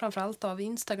egentligen framförallt av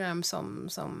Instagram som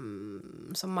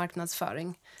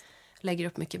marknadsföring. Lägger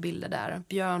upp mycket bilder där.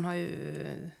 Björn har ju,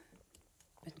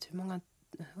 vet inte hur många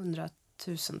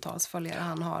 100,000-tals följare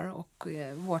han har och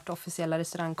vårt officiella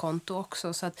restaurangkonto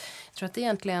också. Så att jag tror att det är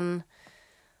egentligen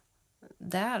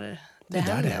där det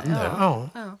händer.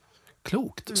 Ja.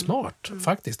 Klokt, smart.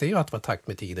 Faktiskt, det är ju att vara takt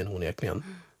med tiden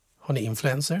onekligen. Har ni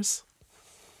influencers?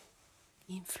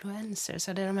 Influencers,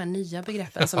 det är de här nya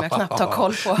begreppen som jag knappt har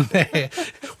koll på. Nej,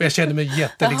 och jag kände mig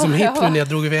hipp när jag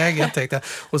drog iväg. Jag tänkte,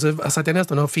 och så satt jag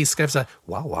nästan och fiskade och så här,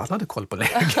 wow, han hade koll på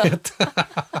läget.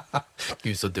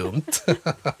 Gud, så dumt.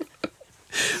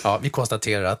 Ja, vi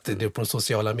konstaterar att det är på de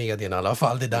sociala medierna i alla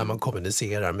fall, det är där man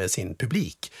kommunicerar med sin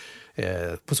publik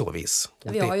på så vis.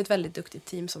 Vi har ju ett väldigt duktigt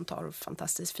team som tar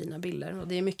fantastiskt fina bilder. Och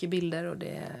det är mycket bilder och det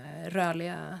är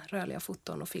rörliga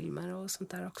foton och filmer och sånt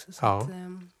där också. Så ja. Att,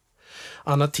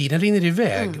 Anna, tiden rinner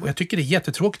iväg och jag tycker det är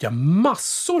jättetråkigt. Jag har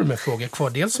massor med frågor kvar.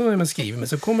 Dels som man skriver, men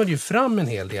så kommer det ju fram en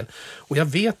hel del. Och jag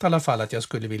vet i alla fall att jag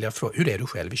skulle vilja fråga, hur är du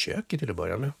själv i köket till att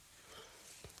börja med?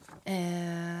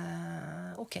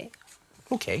 Okej.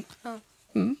 Okej. Ja.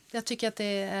 Jag tycker att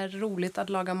det är roligt att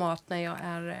laga mat när jag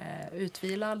är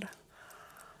utvilad.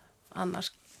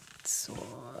 Annars så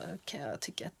kan jag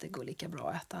tycka att det går lika bra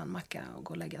att äta en macka och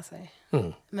gå och lägga sig.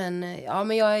 Men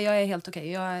jag är helt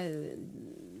okej.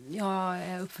 Jag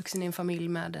är uppvuxen i en familj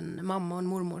med en mamma och en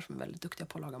mormor som är väldigt duktiga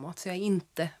på att laga mat. Så jag är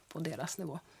inte på deras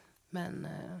nivå. Men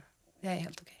jag är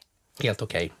helt okej. Helt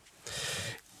okej.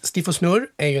 Sniff och snurr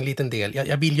är ju en liten del.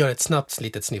 Jag vill göra ett snabbt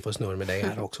litet sniff och snurr med dig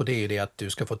här också. Det är ju det att du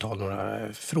ska få ta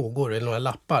några frågor eller några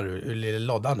lappar ur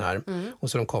lådan här.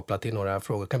 Och så är de kopplat till några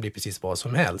frågor. Det kan bli precis vad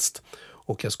som helst.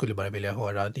 Och jag skulle bara vilja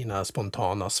höra dina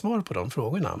spontana svar på de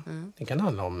frågorna. Det kan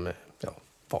handla om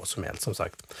vad som helst som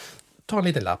sagt. Ta en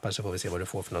liten lapp här så får vi se vad du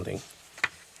får för någonting.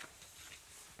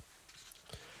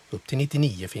 Upp till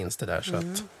 99 finns det där så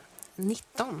att...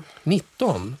 19.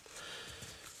 19?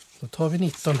 Då tar vi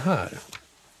 19 här.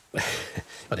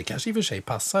 Ja, det kanske i och för sig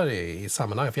passar i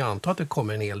sammanhang. För jag antar att det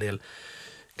kommer en hel del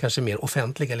kanske mer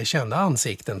offentliga eller kända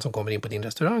ansikten som kommer in på din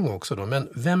restaurang också då. Men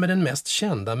vem är den mest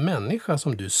kända människa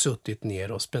som du suttit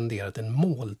ner och spenderat en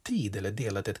måltid eller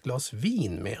delat ett glas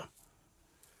vin med?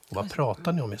 Och vad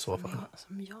pratar ni om i så fall?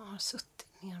 Som jag har suttit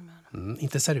ner med.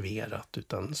 Inte serverat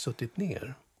utan suttit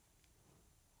ner.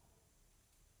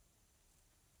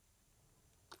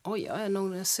 Oj,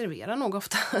 jag serverar nog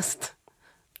oftast.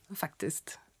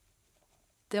 Faktiskt.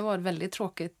 Det var ett väldigt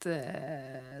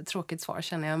tråkigt svar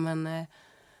känner jag, men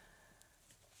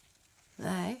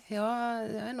nej, jag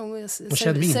är nog... Och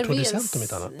känd vinproducent om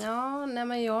ett annat. Ja, nej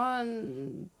men jag...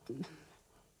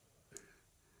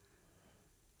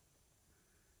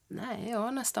 Nej, jag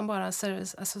har nästan bara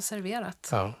serverat.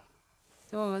 Ja.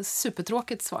 Det var ett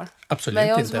supertråkigt svar. Absolut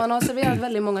men inte. Man har serverat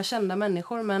väldigt många kända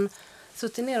människor, men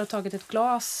suttit ner och tagit ett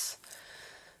glas...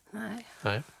 Nej.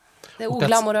 Det är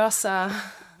oglamorösa...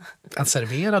 Att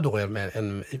servera då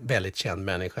en väldigt känd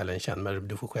människa eller en känd, men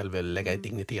du får själv lägga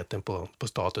digniteten på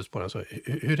status på den. Så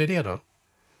hur är det då?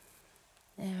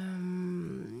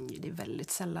 Det är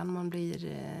väldigt sällan man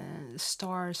blir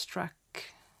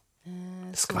starstruck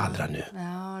Skvallra nu.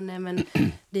 Ja, nej men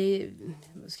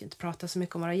jag ska inte prata så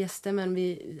mycket om våra gäster, men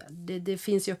det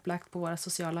finns ju upplagt på våra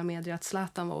sociala medier att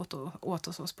Zlatan var åt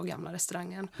hos oss på gamla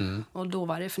restaurangen. Och då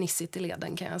var det fnissigt i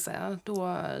leden, kan jag säga.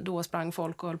 Då sprang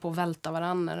folk och höll på att välta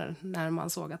varandra när man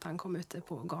såg att han kom ute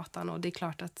på gatan. Och det är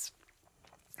klart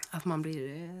att man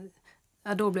blir...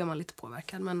 Ja, då blir man lite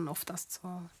påverkad, men oftast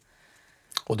så...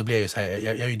 Och då blir jag ju så här,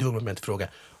 jag är ju dum om jag inte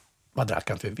frågar, vad drack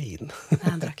han för vin? Nej,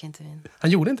 han drack inte vin.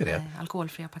 Han gjorde inte det? Nej,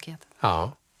 alkoholfria paket.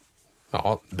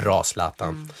 Ja, bra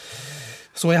Zlatan.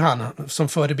 Så är han. Som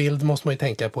förebild måste man ju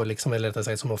tänka på, liksom, eller rättare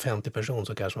sagt som offentlig person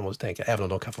så kanske man måste tänka, även om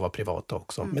de kan få vara privata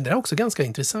också. Men det är också ganska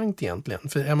intressant egentligen.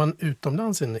 För är man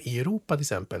utomlands i Europa till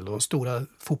exempel, de stora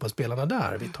fotbollsspelarna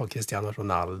där, vi tar Cristiano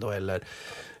Ronaldo eller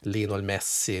Lionel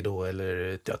Messi då,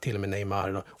 eller till och med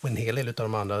Neymar då, och en hel del av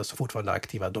de andra som fortfarande är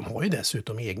aktiva, de har ju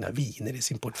dessutom egna viner i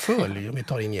sin portfölj. Om vi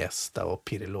tar Iniesta och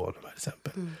Pirlo till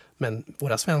exempel. Men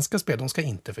våra svenska spel, de ska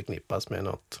inte förknippas med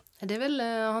något. Det är väl,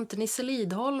 har inte Nisse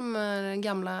Lidholm, den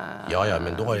gamla... Ja,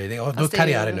 men då är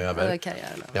karriären över.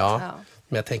 Ja,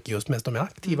 men jag tänker just mest de är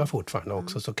aktiva fortfarande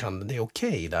också, så kan det är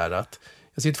okej där att...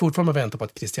 Jag sitter fortfarande och väntar på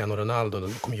att Cristiano Ronaldo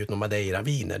kommer ut någon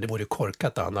Madeira-viner. Det vore ju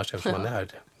korkat annars eftersom man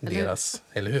är deras,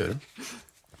 eller hur?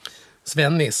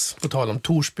 Svennis, på tal om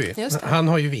Torsby. Han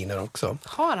har ju viner också.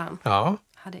 Har han? Ja.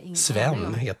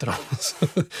 Sven heter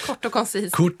de. Kort och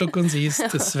koncist. Kort och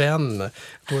koncist, Sven.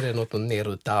 Då är det något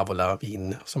Nero Tavola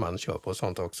vin som han kör på och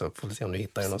sånt också. Får se om du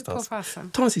hittar det någonstans.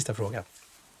 Ta en sista fråga.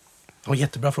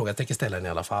 Jättebra fråga, jag tänker ställa den i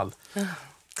alla fall.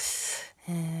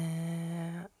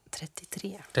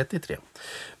 33.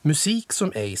 Musik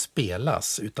som ej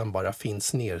spelas utan bara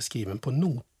finns nedskriven på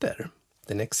noter.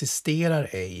 Den existerar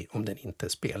ej om den inte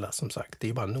spelas, som sagt. Det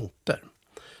är bara noter.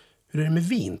 Hur är det med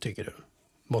vin, tycker du?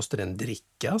 Måste den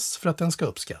drickas för att den ska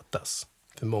uppskattas?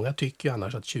 För många tycker ju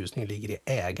annars att tjusning ligger i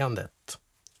ägandet,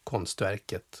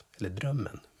 konstverket eller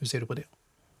drömmen. Hur ser du på det?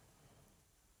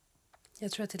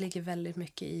 Jag tror att det ligger väldigt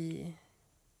mycket i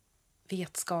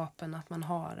vetskapen att man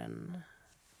har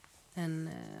en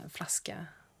flaska.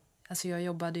 Alltså jag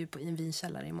jobbade ju i en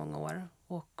vinkällare i många år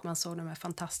och man såg de här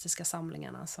fantastiska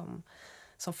samlingarna som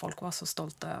folk var så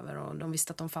stolta över och de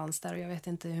visste att de fanns där och jag vet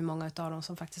inte hur många av dem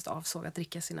som faktiskt avsåg att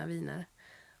dricka sina viner.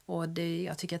 Och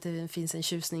jag tycker att det finns en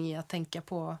tjusning i att tänka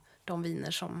på de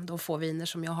få viner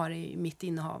som jag har i mitt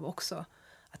innehav också.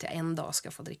 Att jag en dag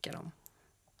ska få dricka dem.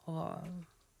 Och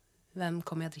vem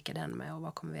kommer jag dricka den med och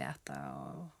vad kommer vi äta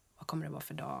och vad kommer det vara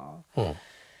för dag?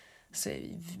 Så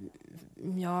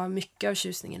ja, mycket av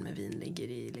tjusningen med vin ligger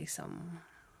i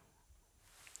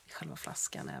själva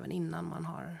flaskan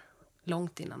även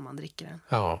långt innan man dricker den.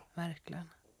 Ja. Verkligen.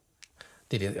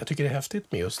 Jag tycker det är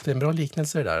häftigt med just, det är en bra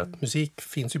liknelse det där, att musik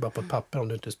finns ju bara på ett papper, om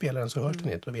du inte spelar den så hörs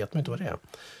den inte, då vet man inte vad det är.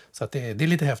 Så att det är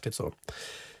lite häftigt så.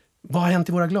 Vad har hänt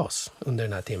i våra glas under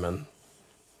den här timmen?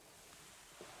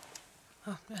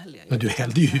 Ja, men du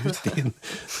hällde ju ut din.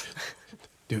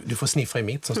 Du får sniffa i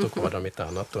mitt som står kvar om mitt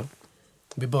annat då.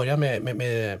 Vi börjar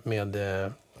med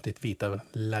ditt vita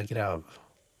Lagrave.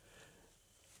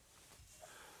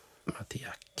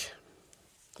 Mattiak.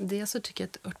 Det så tycker jag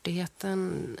att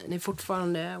örtigheten är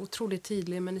fortfarande otroligt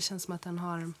tydlig, men det känns som att den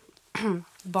har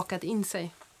bakat in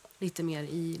sig lite mer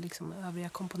i övriga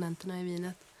komponenterna i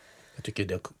vinet. Jag tycker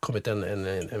det har kommit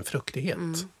en fruktighet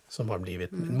som har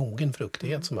blivit en mogen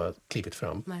fruktighet som har klivit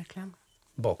fram. Verkligen.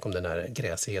 Bakom den här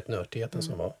gräsigheten, nörtigheten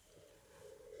som var.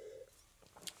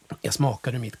 Jag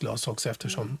smakar i mitt glas också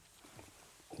eftersom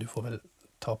du får väl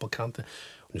ta på kanten.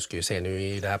 Nu ska jag säga nu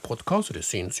i det här podcast, så det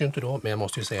syns ju inte då, men jag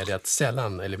måste ju säga det att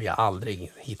sällan, eller vi har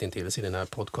aldrig hittills i den här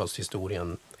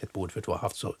podcasthistorien Ett bord för två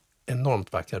haft så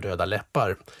enormt vackra röda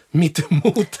läppar mitt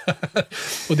emot här.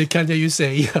 Och det kan jag ju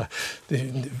säga.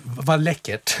 Det var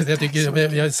läckert.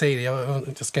 Jag säger det,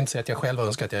 jag ska inte säga att jag själv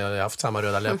önskar att jag hade haft samma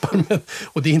röda läppar.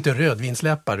 Och det är inte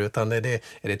rödvinsläppar utan är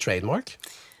det trademark?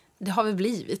 Det har väl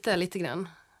blivit det lite grann.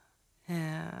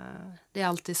 Det är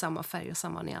alltid samma färg och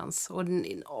samma nyans. Och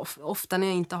ofta när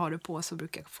jag inte har det på så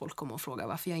brukar folk komma och fråga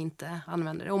varför jag inte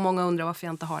använder det. Och många undrar varför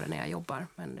jag inte har det när jag jobbar.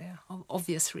 Men det är of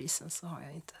obvious reasons så har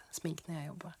jag inte smink när jag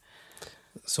jobbar.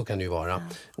 Så kan det ju vara.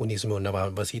 Och ni som undrar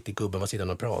vad sitter gubben, vad sitter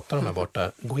han och pratar om här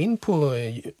borta. Gå in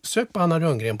sök på Anna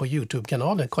Rönngren på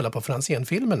YouTube-kanalen. Kolla på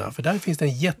Franzén-filmerna. För där finns det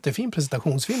en jättefin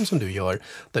presentationsfilm som du gör.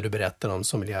 Där du berättar om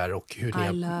sommelier och hur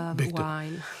ni har byggt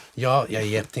wine. Ja, jag är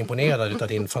jätteimponerad av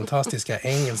din fantastiska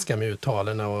engelska med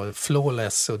uttalerna och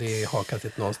flawless. Och det är hakat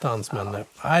lite någonstans. Men det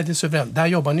är så bra. Där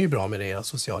jobbar ni ju bra med det i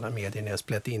sociala medier. Ni har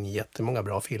splätt in jättemånga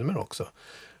bra filmer också.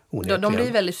 De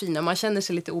blir väldigt fina. Man känner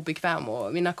sig lite obekväm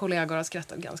och mina kollegor har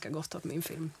skrattat ganska gott åt min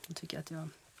film. Jag tycker att jag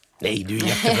Nej, du är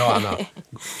jättebra, Anna.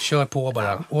 Kör på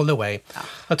bara, all the way. Ja.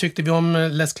 Vad tyckte vi om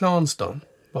Les Clans då?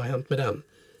 Vad har hänt med den?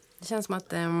 Det känns som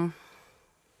att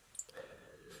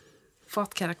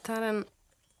fatkaraktären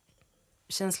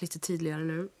känns lite tydligare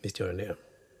nu. Visst gör den det?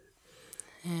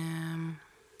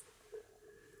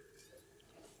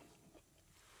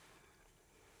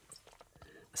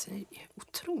 Alltså, det är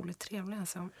otroligt trevlig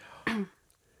alltså.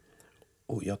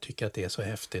 Och jag tycker att det är så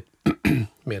häftigt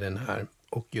med den här.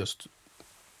 Och just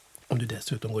om du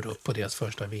dessutom går upp på deras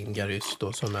första vingarys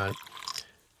då, som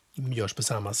görs på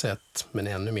samma sätt men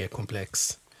ännu mer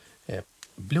komplex.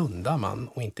 Blundar man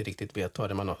och inte riktigt vet vad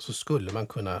det man har, så skulle man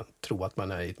kunna tro att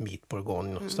man är i ett Meat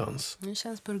Bourgogne någonstans. Det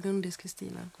känns burgundisk i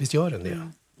stilen. Visst gör den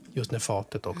det? Just när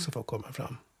fatet också får komma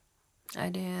fram.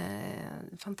 Nej, det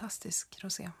är fantastisk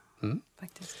rosé,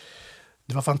 faktiskt.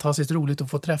 Det var fantastiskt roligt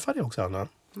att få träffa dig också, Anna.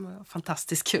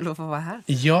 Fantastiskt kul att få vara här.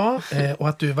 Ja, och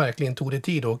att du verkligen tog dig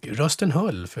tid och rösten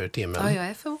höll för timmen. Ja, jag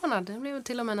är förvånad. Det blev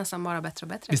till och med nästan bara bättre och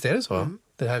bättre. Visst är det så?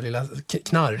 Det här lilla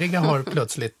knarriga har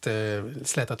plötsligt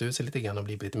slätat ut sig lite grann och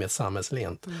blivit lite mer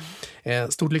samhällslent.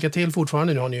 Stort lycka till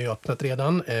fortfarande. Nu har ni ju öppnat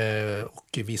redan.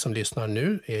 Och vi som lyssnar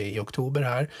nu i oktober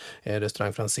här,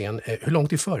 restaurang Franzén. Hur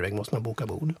långt i förväg måste man boka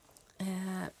bord?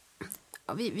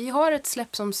 Vi har ett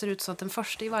släpp som ser ut så att den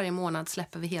första i varje månad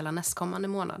släpper vi hela nästkommande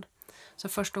månad.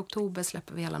 Så 1 oktober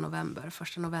släpper vi hela november,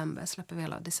 1 november släpper vi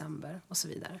hela december och så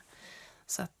vidare.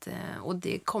 Så att, och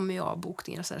det kommer ju av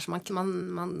bokningar så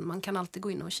man kan alltid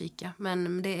gå in och kika.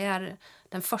 Men det är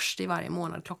den första i varje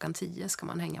månad 10:00 ska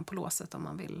man hänga på låset om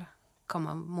man vill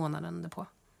komma månaden därpå.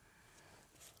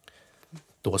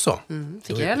 Då så.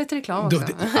 Fick jag lite reklam också?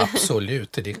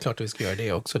 Absolut, det är klart att vi ska göra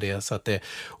det också. Så att,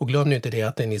 och glöm nu inte det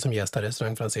att det är ni som gästar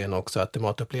restaurang Franzén också, att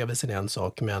matupplevelsen är en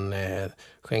sak, men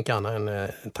skänk Anna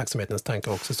en tacksamhetens tanke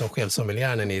också som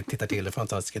självsommelier när ni tittar till det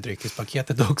fantastiska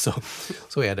dryckespaketet också.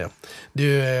 Så är det.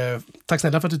 Du, tack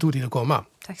snälla för att du tog tid att komma.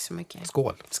 Tack så mycket.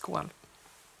 Skål. Skål.